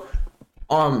 So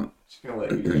Just gonna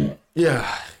let you.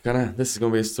 yeah, this is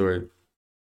gonna be a story.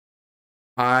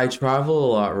 I travel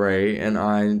a lot, right? And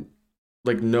I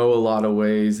like know a lot of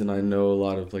ways, and I know a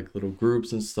lot of like little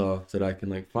groups and stuff that I can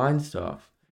like find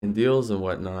stuff and deals and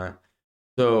whatnot.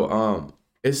 So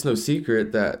it's no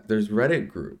secret that there's Reddit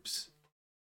groups.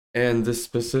 And the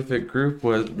specific group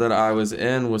was that I was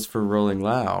in was for Rolling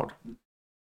Loud.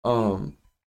 Um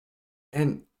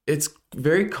and it's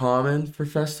very common for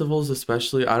festivals,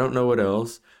 especially, I don't know what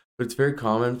else, but it's very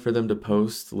common for them to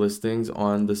post listings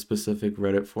on the specific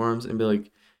Reddit forums and be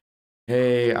like,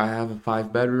 hey, I have a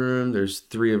 5 bedroom. There's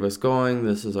three of us going.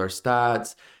 This is our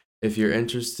stats. If you're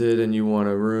interested and you want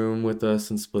a room with us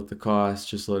and split the cost,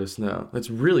 just let us know. That's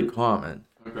really common.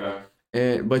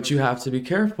 Okay. But you have to be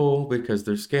careful because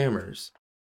they're scammers.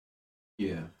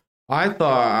 Yeah. I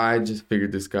thought I just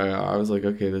figured this guy out. I was like,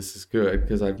 okay, this is good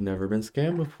because I've never been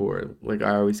scammed before. Like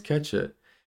I always catch it.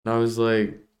 And I was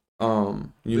like,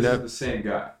 you This is never, the same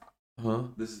guy. huh?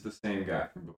 This is the same guy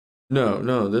from before.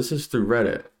 No, this is through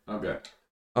Reddit. Okay.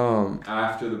 Um,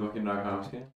 After the Booking.com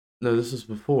scam? no, this is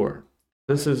before.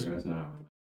 This is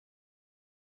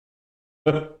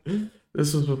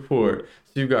this was before.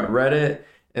 So you've got Reddit,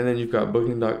 and then you've got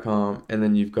Booking.com, and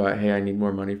then you've got, hey, I need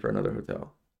more money for another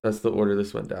hotel. That's the order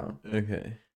this went down.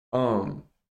 Okay.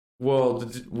 Well,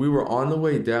 we were on the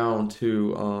way down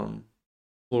to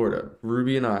Florida.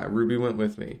 Ruby went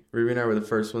with me. Ruby and I were the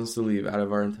first ones to leave out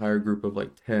of our entire group of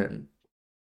like 10.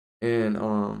 And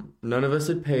none of us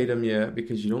had paid them yet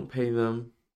because you don't pay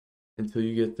them until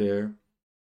you get there.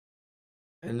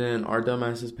 And then our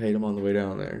dumbasses paid him on the way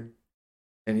down there.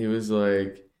 And he was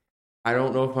like, I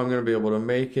don't know if I'm gonna be able to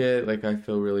make it. Like, I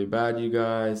feel really bad, you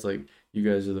guys. Like, you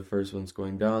guys are the first ones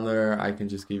going down there. I can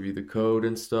just give you the code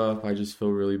and stuff. I just feel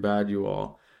really bad, you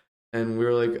all. And we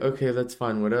were like, okay, that's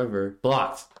fine, whatever.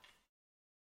 Blocked.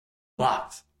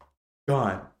 Blocked.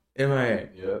 Gone. MIA.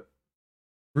 Yep.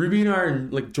 Ruby and I are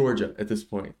in like Georgia at this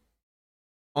point,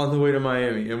 on the way to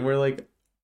Miami, and we're like,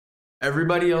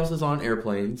 everybody else is on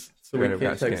airplanes, so we Straight up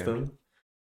can't got text scammed. them.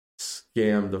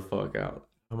 Scam the fuck out.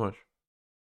 How much?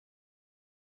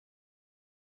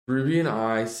 Ruby and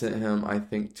I sent him, I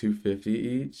think, $250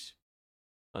 each.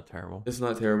 Not terrible. It's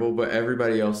not terrible, but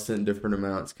everybody else sent different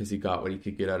amounts because he got what he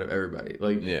could get out of everybody.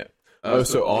 Like, Yeah.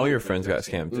 So all your friends got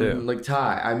scammed too. Like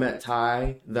Ty, I met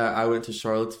Ty that I went to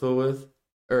Charlottesville with,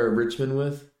 or Richmond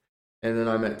with, and then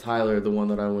I met Tyler, the one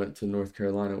that I went to North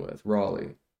Carolina with,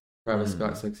 Raleigh. Travis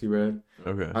Scott, Sexy Red.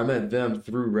 Okay. I met them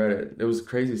through Reddit. It was the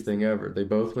craziest thing ever. They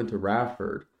both went to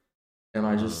Radford, and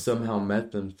I just somehow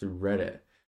met them through Reddit.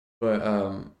 But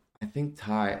I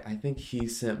think he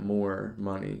sent more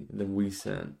money than we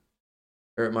sent,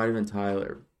 or it might have been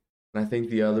Tyler. And I think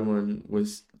the other one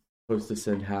was supposed to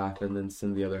send half and then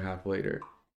send the other half later.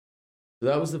 So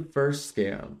that was the first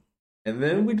scam. And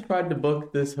then we tried to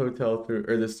book this hotel through,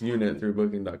 or this unit through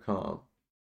Booking.com,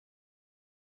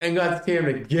 and got scammed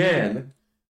again.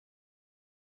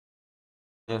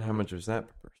 And how much was that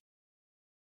per person?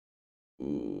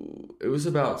 Ooh, it was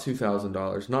about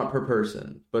 $2,000, not per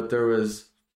person, but there was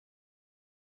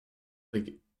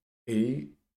like 8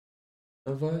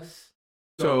 of us.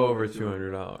 So over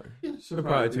 $200. So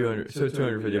probably 200. So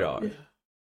 $250.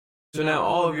 So now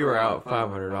all of you are out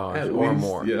 $500 At or least,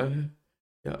 more. Yeah.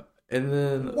 And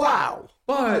then, Wow.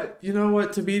 but you know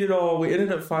what? To beat it all, we ended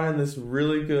up finding this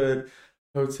really good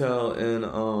hotel in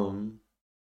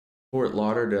Fort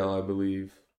Lauderdale, I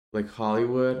believe, like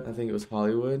Hollywood. I think it was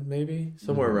Hollywood, maybe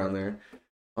somewhere around there.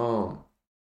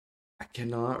 I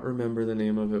cannot remember the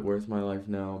name of it worth my life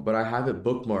now, but I have it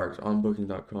bookmarked on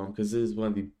Booking.com because it is one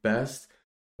of the best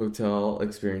hotel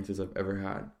experiences I've ever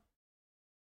had.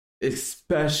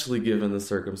 Especially given the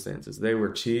circumstances. They were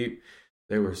cheap.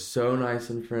 They were so nice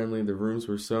and friendly. The rooms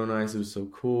were so nice. It was so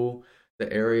cool.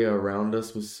 The area around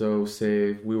us was so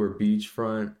safe. We were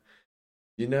beachfront.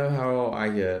 You know how I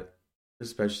get,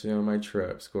 especially on my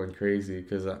trips, going crazy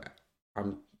because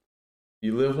I'm.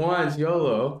 You live once,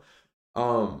 YOLO.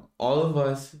 All of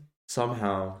us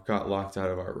somehow got locked out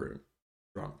of our room,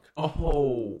 drunk.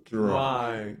 Oh Drunk.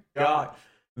 my god.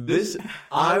 This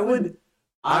I would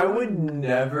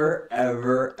never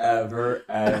ever ever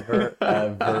ever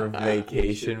ever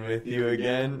vacation with you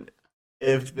again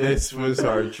if this was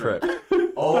our trip.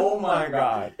 Oh my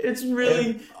god. It's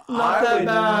really not I that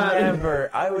would bad.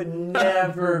 I would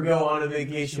never go on a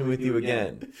vacation with you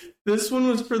again. This one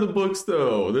was for the books,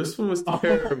 though. This one was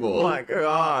terrible. Oh my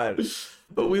god.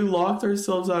 But we locked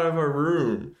ourselves out of our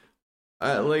room.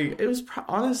 It was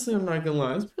honestly, I'm not gonna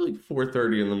lie, it was probably like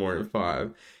 4:30 in the morning,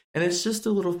 5, and it's just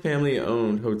a little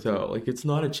family-owned hotel. Like, it's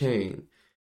not a chain.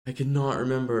 I cannot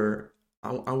remember.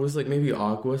 I was like maybe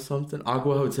Agua something,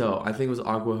 Agua Hotel. I think it was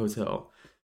Agua Hotel.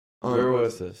 Where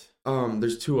was this?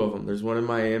 There's two of them. There's one in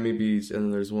Miami Beach, and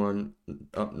then there's one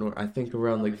up north. I think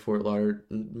around like Fort Lauderdale,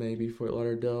 maybe Fort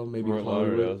Hollywood.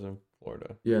 Lauderdale's in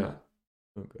Florida. Yeah,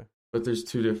 Okay. but there's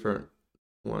two different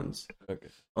ones. Okay.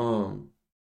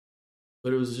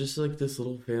 But it was just like this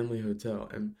little family hotel,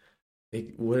 and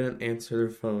they wouldn't answer their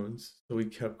phones, so we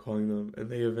kept calling them, and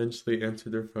they eventually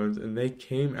answered their phones, and they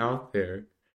came out there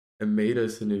and made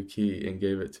us a new key and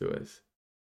gave it to us,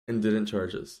 and didn't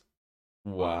charge us.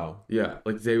 Wow. Yeah,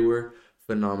 like they were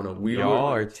phenomenal. Y'all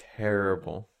are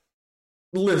terrible.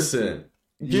 Listen,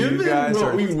 You guys what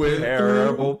are we went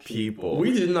terrible through, people.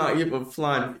 we did not give a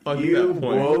flying fuck at You that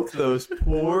point. woke those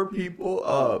poor people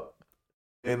up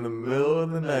in the middle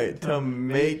of the night to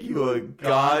make you a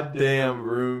goddamn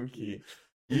room key.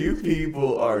 You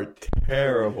people are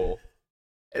terrible.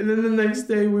 And then the next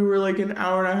day, we were like an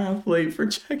hour and a half late for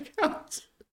checkout.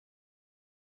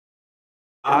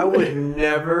 I would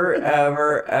never,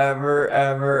 ever, ever,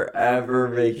 ever, ever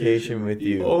vacation with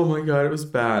you Oh my god, it was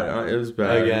bad. It was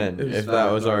bad. again It was if bad.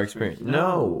 that was our experience.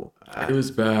 No. It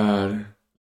was bad.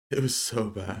 It was so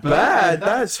bad. Bad.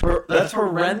 That's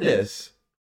horrendous.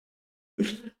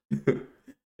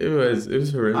 It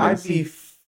was horrendous.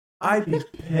 I'd be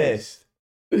pissed.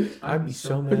 I'd be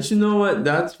so mad. But you know what?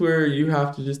 That's where you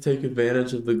have to just take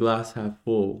advantage of the glass half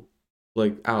full,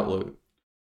 like outlook.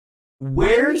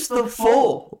 Where's the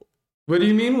full? What do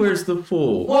you mean? Where's the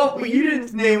full? Well, you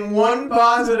didn't name one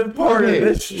positive part of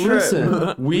this trip.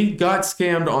 Listen, we got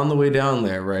scammed on the way down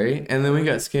there, right? And then we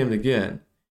got scammed again.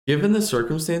 Given the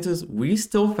circumstances, we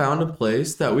still found a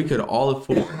place that we could all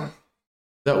afford.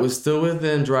 That was still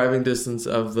within driving distance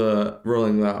of the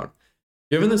Rolling Loud.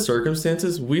 Given the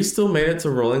circumstances, we still made it to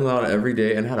Rolling Loud every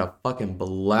day and had a fucking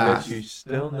blast. But you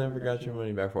still never got your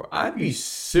money back for it. I'd be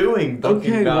suing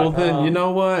Booking.com. Okay, well then, you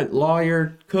know what?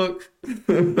 Lawyer Cook,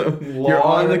 you're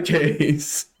on the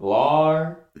case.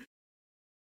 Lar.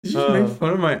 Did you make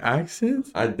fun of my accent?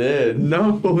 I did.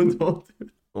 No, don't do it.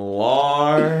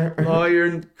 Lar.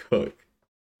 Lawyer Cook.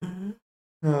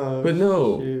 Oh, But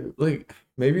no, shoot. like,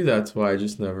 maybe that's why I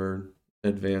just never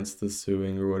advanced the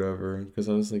suing or whatever. Because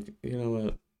I was like, you know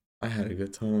what? I had a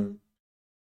good time.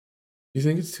 You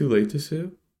think it's too late to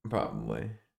sue?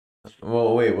 Probably.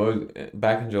 Well, wait, what was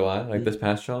back in July? Like this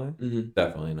past July? Mm-hmm.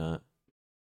 Definitely not.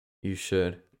 You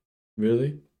should.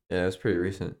 Really? Yeah, it's pretty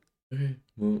recent. Okay.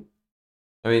 Well,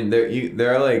 I mean,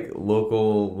 there are like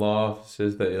local law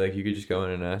offices that like you could just go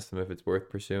in and ask them if it's worth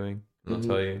pursuing, and they'll Mhm.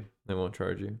 tell you. They won't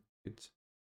charge you. It's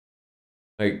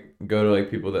like go to like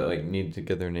people that like need to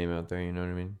get their name out there. You know what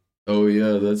I mean? oh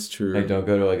yeah, that's true. Like don't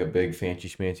go to like a big fancy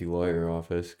schmancy lawyer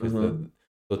office because Uh-huh.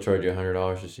 they'll charge you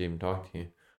 $100 just to even talk to you.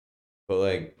 But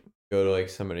like go to like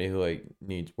somebody who like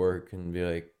needs work and be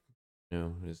like, you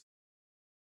know, just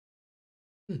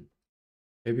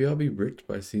Maybe I'll be rich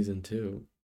by season 2.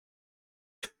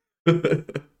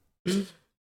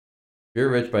 you're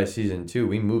rich by season 2.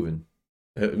 We moving.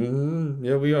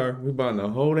 Yeah, we are. We buying the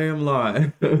whole damn lot.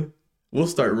 We'll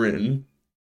start renting.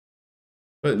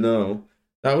 But no,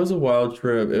 that was a wild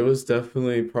trip. It was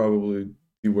definitely probably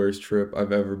the worst trip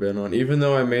I've ever been on. Even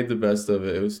though I made the best of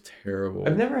it, it was terrible.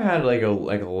 I've never had like a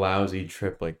lousy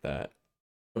trip like that.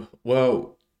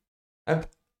 Well, I've-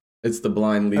 it's the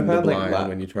blind lead I've the had, like, blind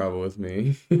when you travel with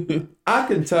me. I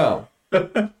can tell.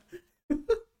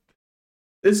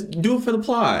 It's do it for the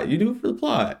plot. You do it for the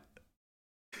plot.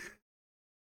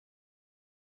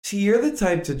 See, you're the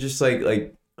type to just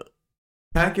like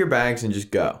pack your bags and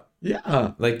just go.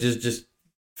 Yeah, Like just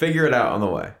figure it out on the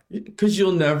way. because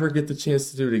you'll never get the chance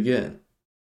to do it again.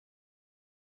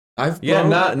 Yeah,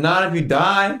 not if you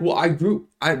die. Well,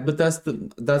 but that's the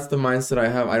mindset I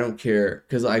have. I don't care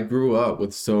because I grew up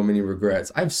with so many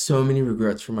regrets. I have so many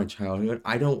regrets from my childhood.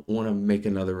 I don't want to make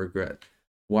another regret.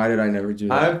 Why did I never do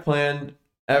that? I've planned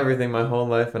everything my whole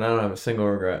life and I don't have a single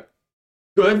regret.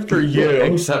 Good for you.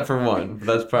 Except for one. But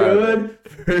that's probably Good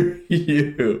for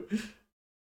you.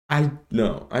 I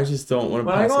just don't want to.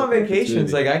 when I go on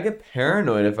vacations, like I get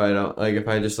paranoid if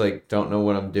I just like don't know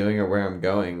what I'm doing or where I'm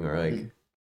going or like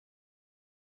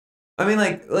I mean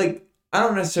like I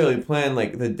don't necessarily plan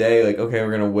like the day like okay, we're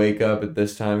going to wake up at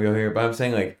this time, go here, but I'm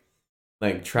saying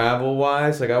like travel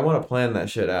wise, like I want to plan that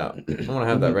shit out. I want to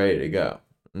have that ready to go.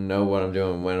 Know what I'm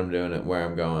doing, when I'm doing it, where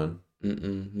I'm going.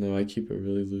 No, I keep a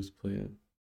really loose plan.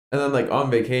 And then like on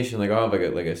vacation, like I'll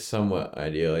have like a somewhat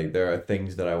idea. Like there are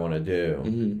things that I want to do,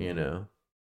 Mhm. you know.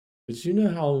 But you know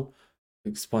how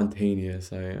like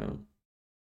spontaneous I am.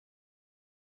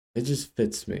 It just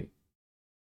fits me.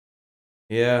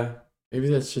 Yeah. Maybe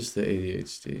that's just the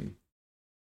ADHD.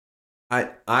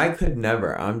 I could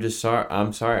never. I'm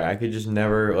sorry. I could just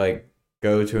never like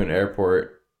go to an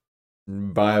airport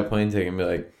buy a plane ticket and be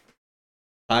like,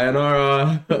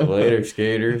 sayonara. later,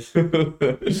 skaters.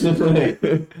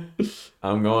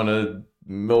 I'm going to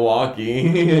Milwaukee.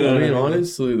 You know I what mean,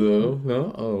 honestly though,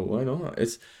 no, oh, why not?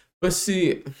 But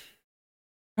see,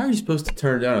 how are you supposed to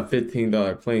turn down a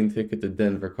 $15 plane ticket to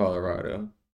Denver, Colorado?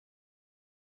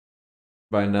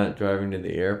 By not driving to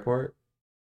the airport.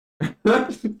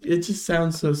 It just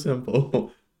sounds so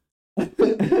simple.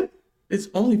 It's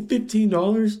only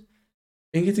 $15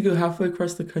 and you get to go halfway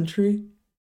across the country.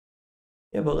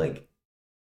 Yeah, but like,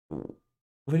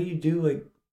 what do you do like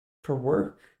for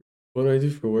work? What do I do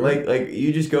for work? Like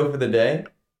you just go for the day?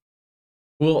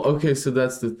 Well, okay, so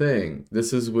that's the thing.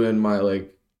 This is when my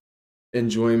like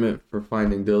enjoyment for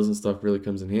finding deals and stuff really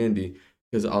comes in handy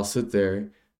because I'll sit there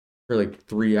for like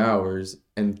 3 hours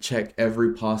and check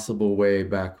every possible way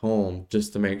back home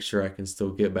just to make sure I can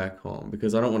still get back home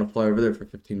because I don't want to fly over there for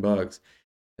 $15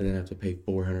 and then have to pay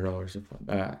 $400 to fly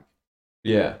back.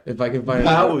 Yeah. If I can find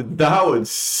that would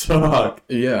suck.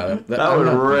 yeah, That would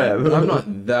rip. I'm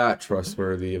not that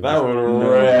trustworthy. That would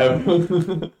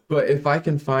rip. But if I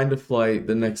can find a flight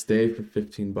the next day for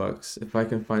 $15, if I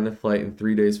can find a flight in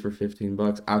 3 days for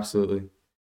 $15, absolutely.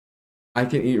 I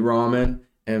can eat ramen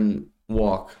and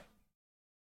walk.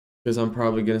 Because I'm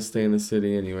probably gonna stay in the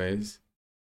city anyways.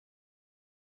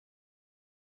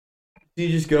 Do you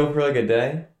just go for like a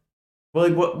day? Well,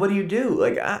 like what do you do?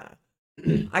 Like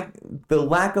the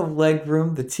lack of leg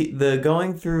room, the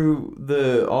going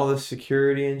through all the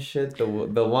security and shit, the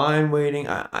line waiting.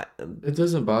 It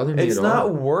doesn't bother me It's at not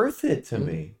all. worth it to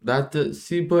me.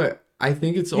 See, but I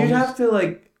think it's You'd almost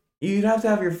have to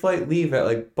have your flight leave at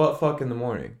like butt fuck in the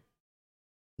morning.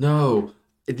 no.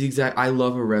 I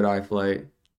love a red eye flight.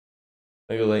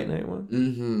 Like a late night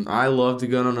one. I love to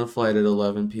go on a flight at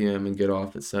 11 p.m. and get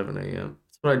off at 7 a.m.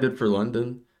 That's what I did for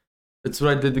London. That's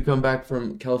what I did to come back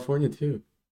from California too.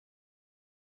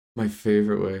 My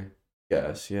favorite way.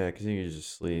 Yes, yeah, because you can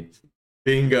just sleep.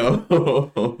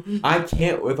 Bingo. I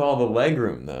can't with all the leg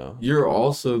room though. You're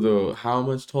also though how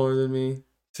much taller than me?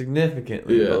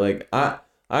 Significantly. Yeah. But like I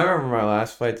remember my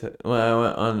last flight when I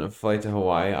went on a flight to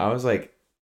Hawaii, I was like,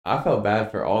 I felt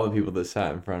bad for all the people that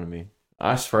sat in front of me.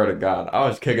 I swear to God, I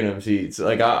was kicking them seats.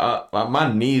 Like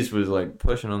my knees was like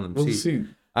pushing on them seats. See.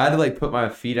 I had to like put my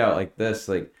feet out like this,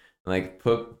 like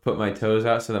put my toes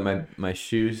out so that my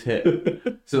shoes hit,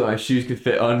 so that my shoes could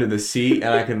fit under the seat,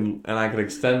 and I could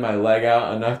extend my leg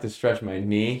out enough to stretch my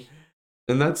knee.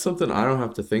 And that's something I don't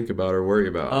have to think about or worry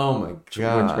about. Oh my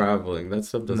God. When traveling, that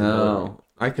stuff doesn't bother me.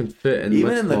 I can fit in even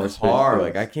much in the smaller car.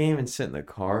 spaces. Like I can't even sit in the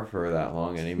car for that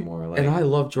long anymore. Like, and I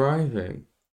love driving.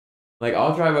 Like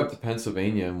I'll drive up to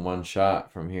Pennsylvania in one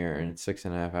shot from here in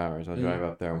 6.5 hours. I'll drive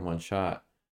up there in one shot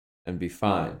and be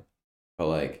fine. But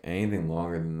like anything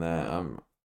longer than that, I'm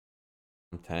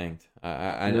tanked.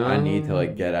 I need to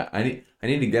like get out. I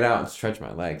need to get out and stretch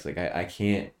my legs. Like I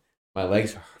can't. My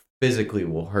legs physically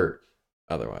will hurt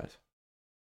otherwise.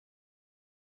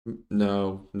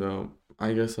 No.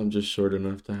 I guess I'm just short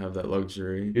enough to have that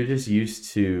luxury. You're just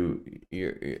used to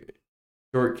your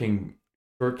short king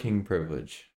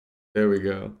privilege. There we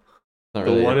go. Not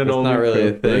The really, one and it's only not really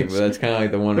a privilege. thing, but that's kind of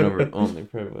like the one and only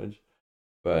privilege.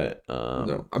 But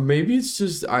No, maybe it's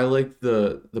just I like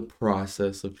the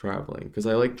process of traveling because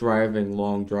I like driving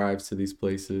long drives to these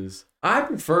places. I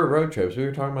prefer road trips. We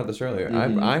were talking about this earlier.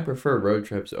 Mhm. I prefer road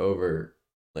trips over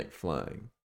like flying.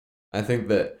 I think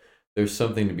that there's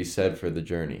something to be said for the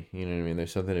journey. You know what I mean?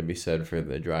 There's something to be said for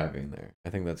the driving there. I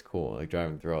think that's cool, like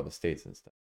driving through all the states and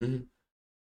stuff. Mhm.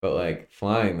 But like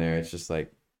flying there, it's just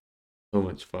like So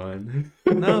much fun.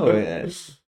 no.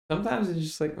 Sometimes it's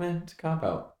just like, man, it's a cop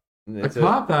out. It's a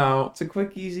cop out. It's a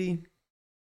quick, easy.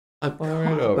 A Fly cop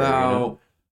right over, out.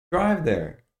 Drive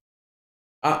there.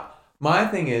 My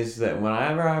thing is that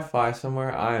whenever I fly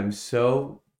somewhere, I am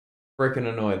so freaking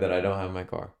annoyed that I don't have my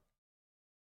car.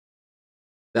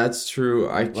 That's true.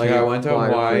 I can't Like I went to fly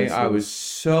Hawaii, I places. was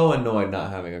so annoyed not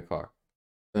having a car.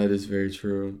 That is very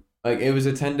true. Like it was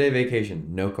a 10-day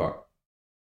vacation, no car.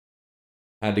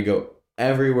 Had to go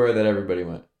everywhere that everybody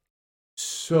went.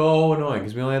 So annoying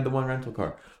because we only had the one rental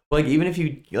car. But like even if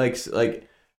you like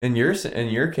in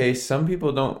your case, some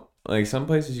people don't like some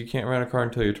places you can't rent a car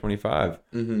until you're 25.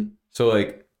 Mm-hmm. So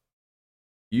like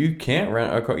you can't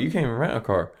rent a car. You can't even rent a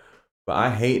car. But I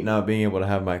hate not being able to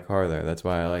have my car there. That's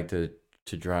why I like to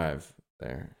drive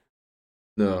there.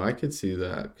 No, I could see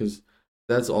that because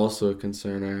that's also a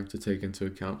concern I have to take into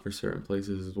account for certain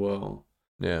places as well.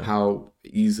 Yeah. How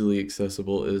easily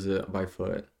accessible is it by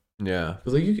foot? Yeah.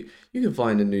 Because like you can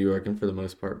fly into New York and for the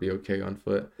most part be okay on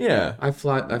foot. Yeah. I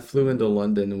flew into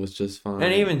London and was just fine.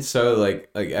 And even so, like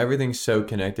everything's so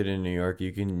connected in New York.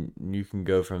 You can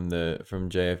go from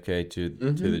JFK to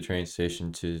the train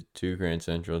station to Grand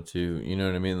Central to, you know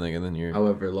what I mean? Like, and then you're.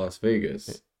 However, Las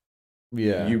Vegas.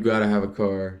 Yeah. You gotta have a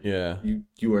car. Yeah.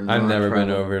 You are not. I've never been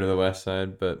traveling. over to the West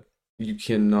Side, but You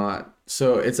cannot.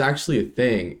 So it's actually a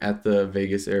thing at the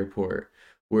Vegas airport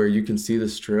where you can see the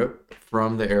strip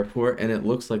from the airport and it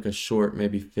looks like a short,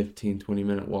 maybe 15-20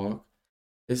 minute walk.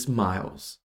 It's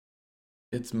miles.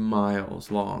 It's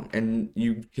miles long. And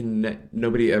you can,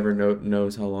 nobody ever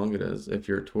knows how long it is if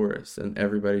you're a tourist, and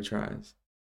everybody tries.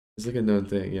 It's like a known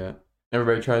thing, yeah.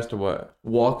 everybody tries to what?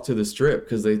 Walk to the strip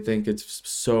because they think it's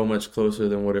so much closer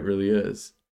than what it really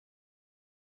is.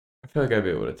 I feel like I'd be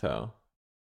able to tell.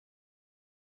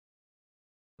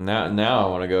 Now I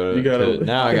want to go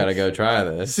now I gotta go try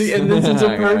this. See, and this is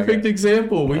a perfect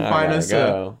example. We find us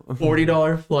a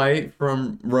 $40 flight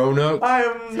from Roanoke. I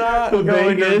am not to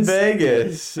going to Vegas.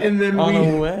 Vegas. And then on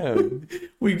a whim.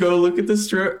 we go look at the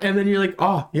strip, and then you're like,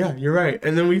 oh, yeah, you're right.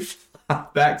 And then we fly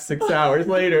back 6 hours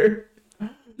later.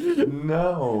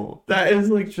 No. That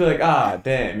is like, She's like,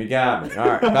 damn, you got me. All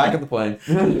right, back at the plane.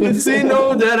 see,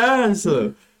 no, that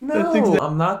answer. No,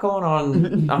 I'm not going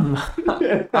on.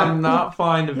 I'm not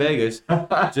flying to Vegas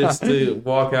just to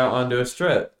walk out onto a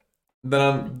strip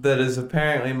that is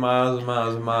apparently miles and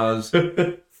miles and miles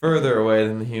further away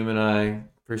than the human eye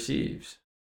perceives.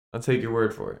 I'll take your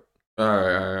word for it. All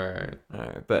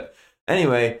right. But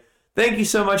anyway, thank you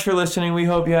so much for listening. We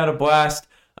hope you had a blast.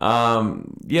 We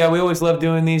always love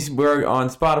doing these. We're on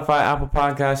Spotify, Apple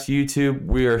Podcasts, YouTube.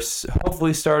 We are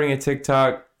hopefully starting a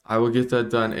TikTok. I will get that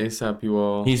done ASAP, you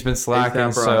all. He's been slacking,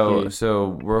 ASAP Rocky.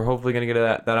 so we're hopefully going to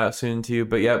get that out soon to you.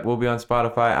 But yeah, we'll be on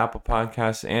Spotify, Apple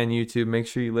Podcasts, and YouTube. Make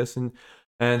sure you listen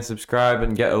and subscribe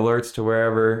and get alerts to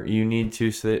wherever you need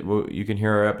to so that you can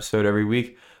hear our episode every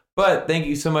week. But thank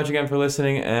you so much again for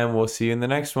listening, and we'll see you in the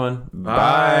next one.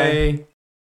 Bye.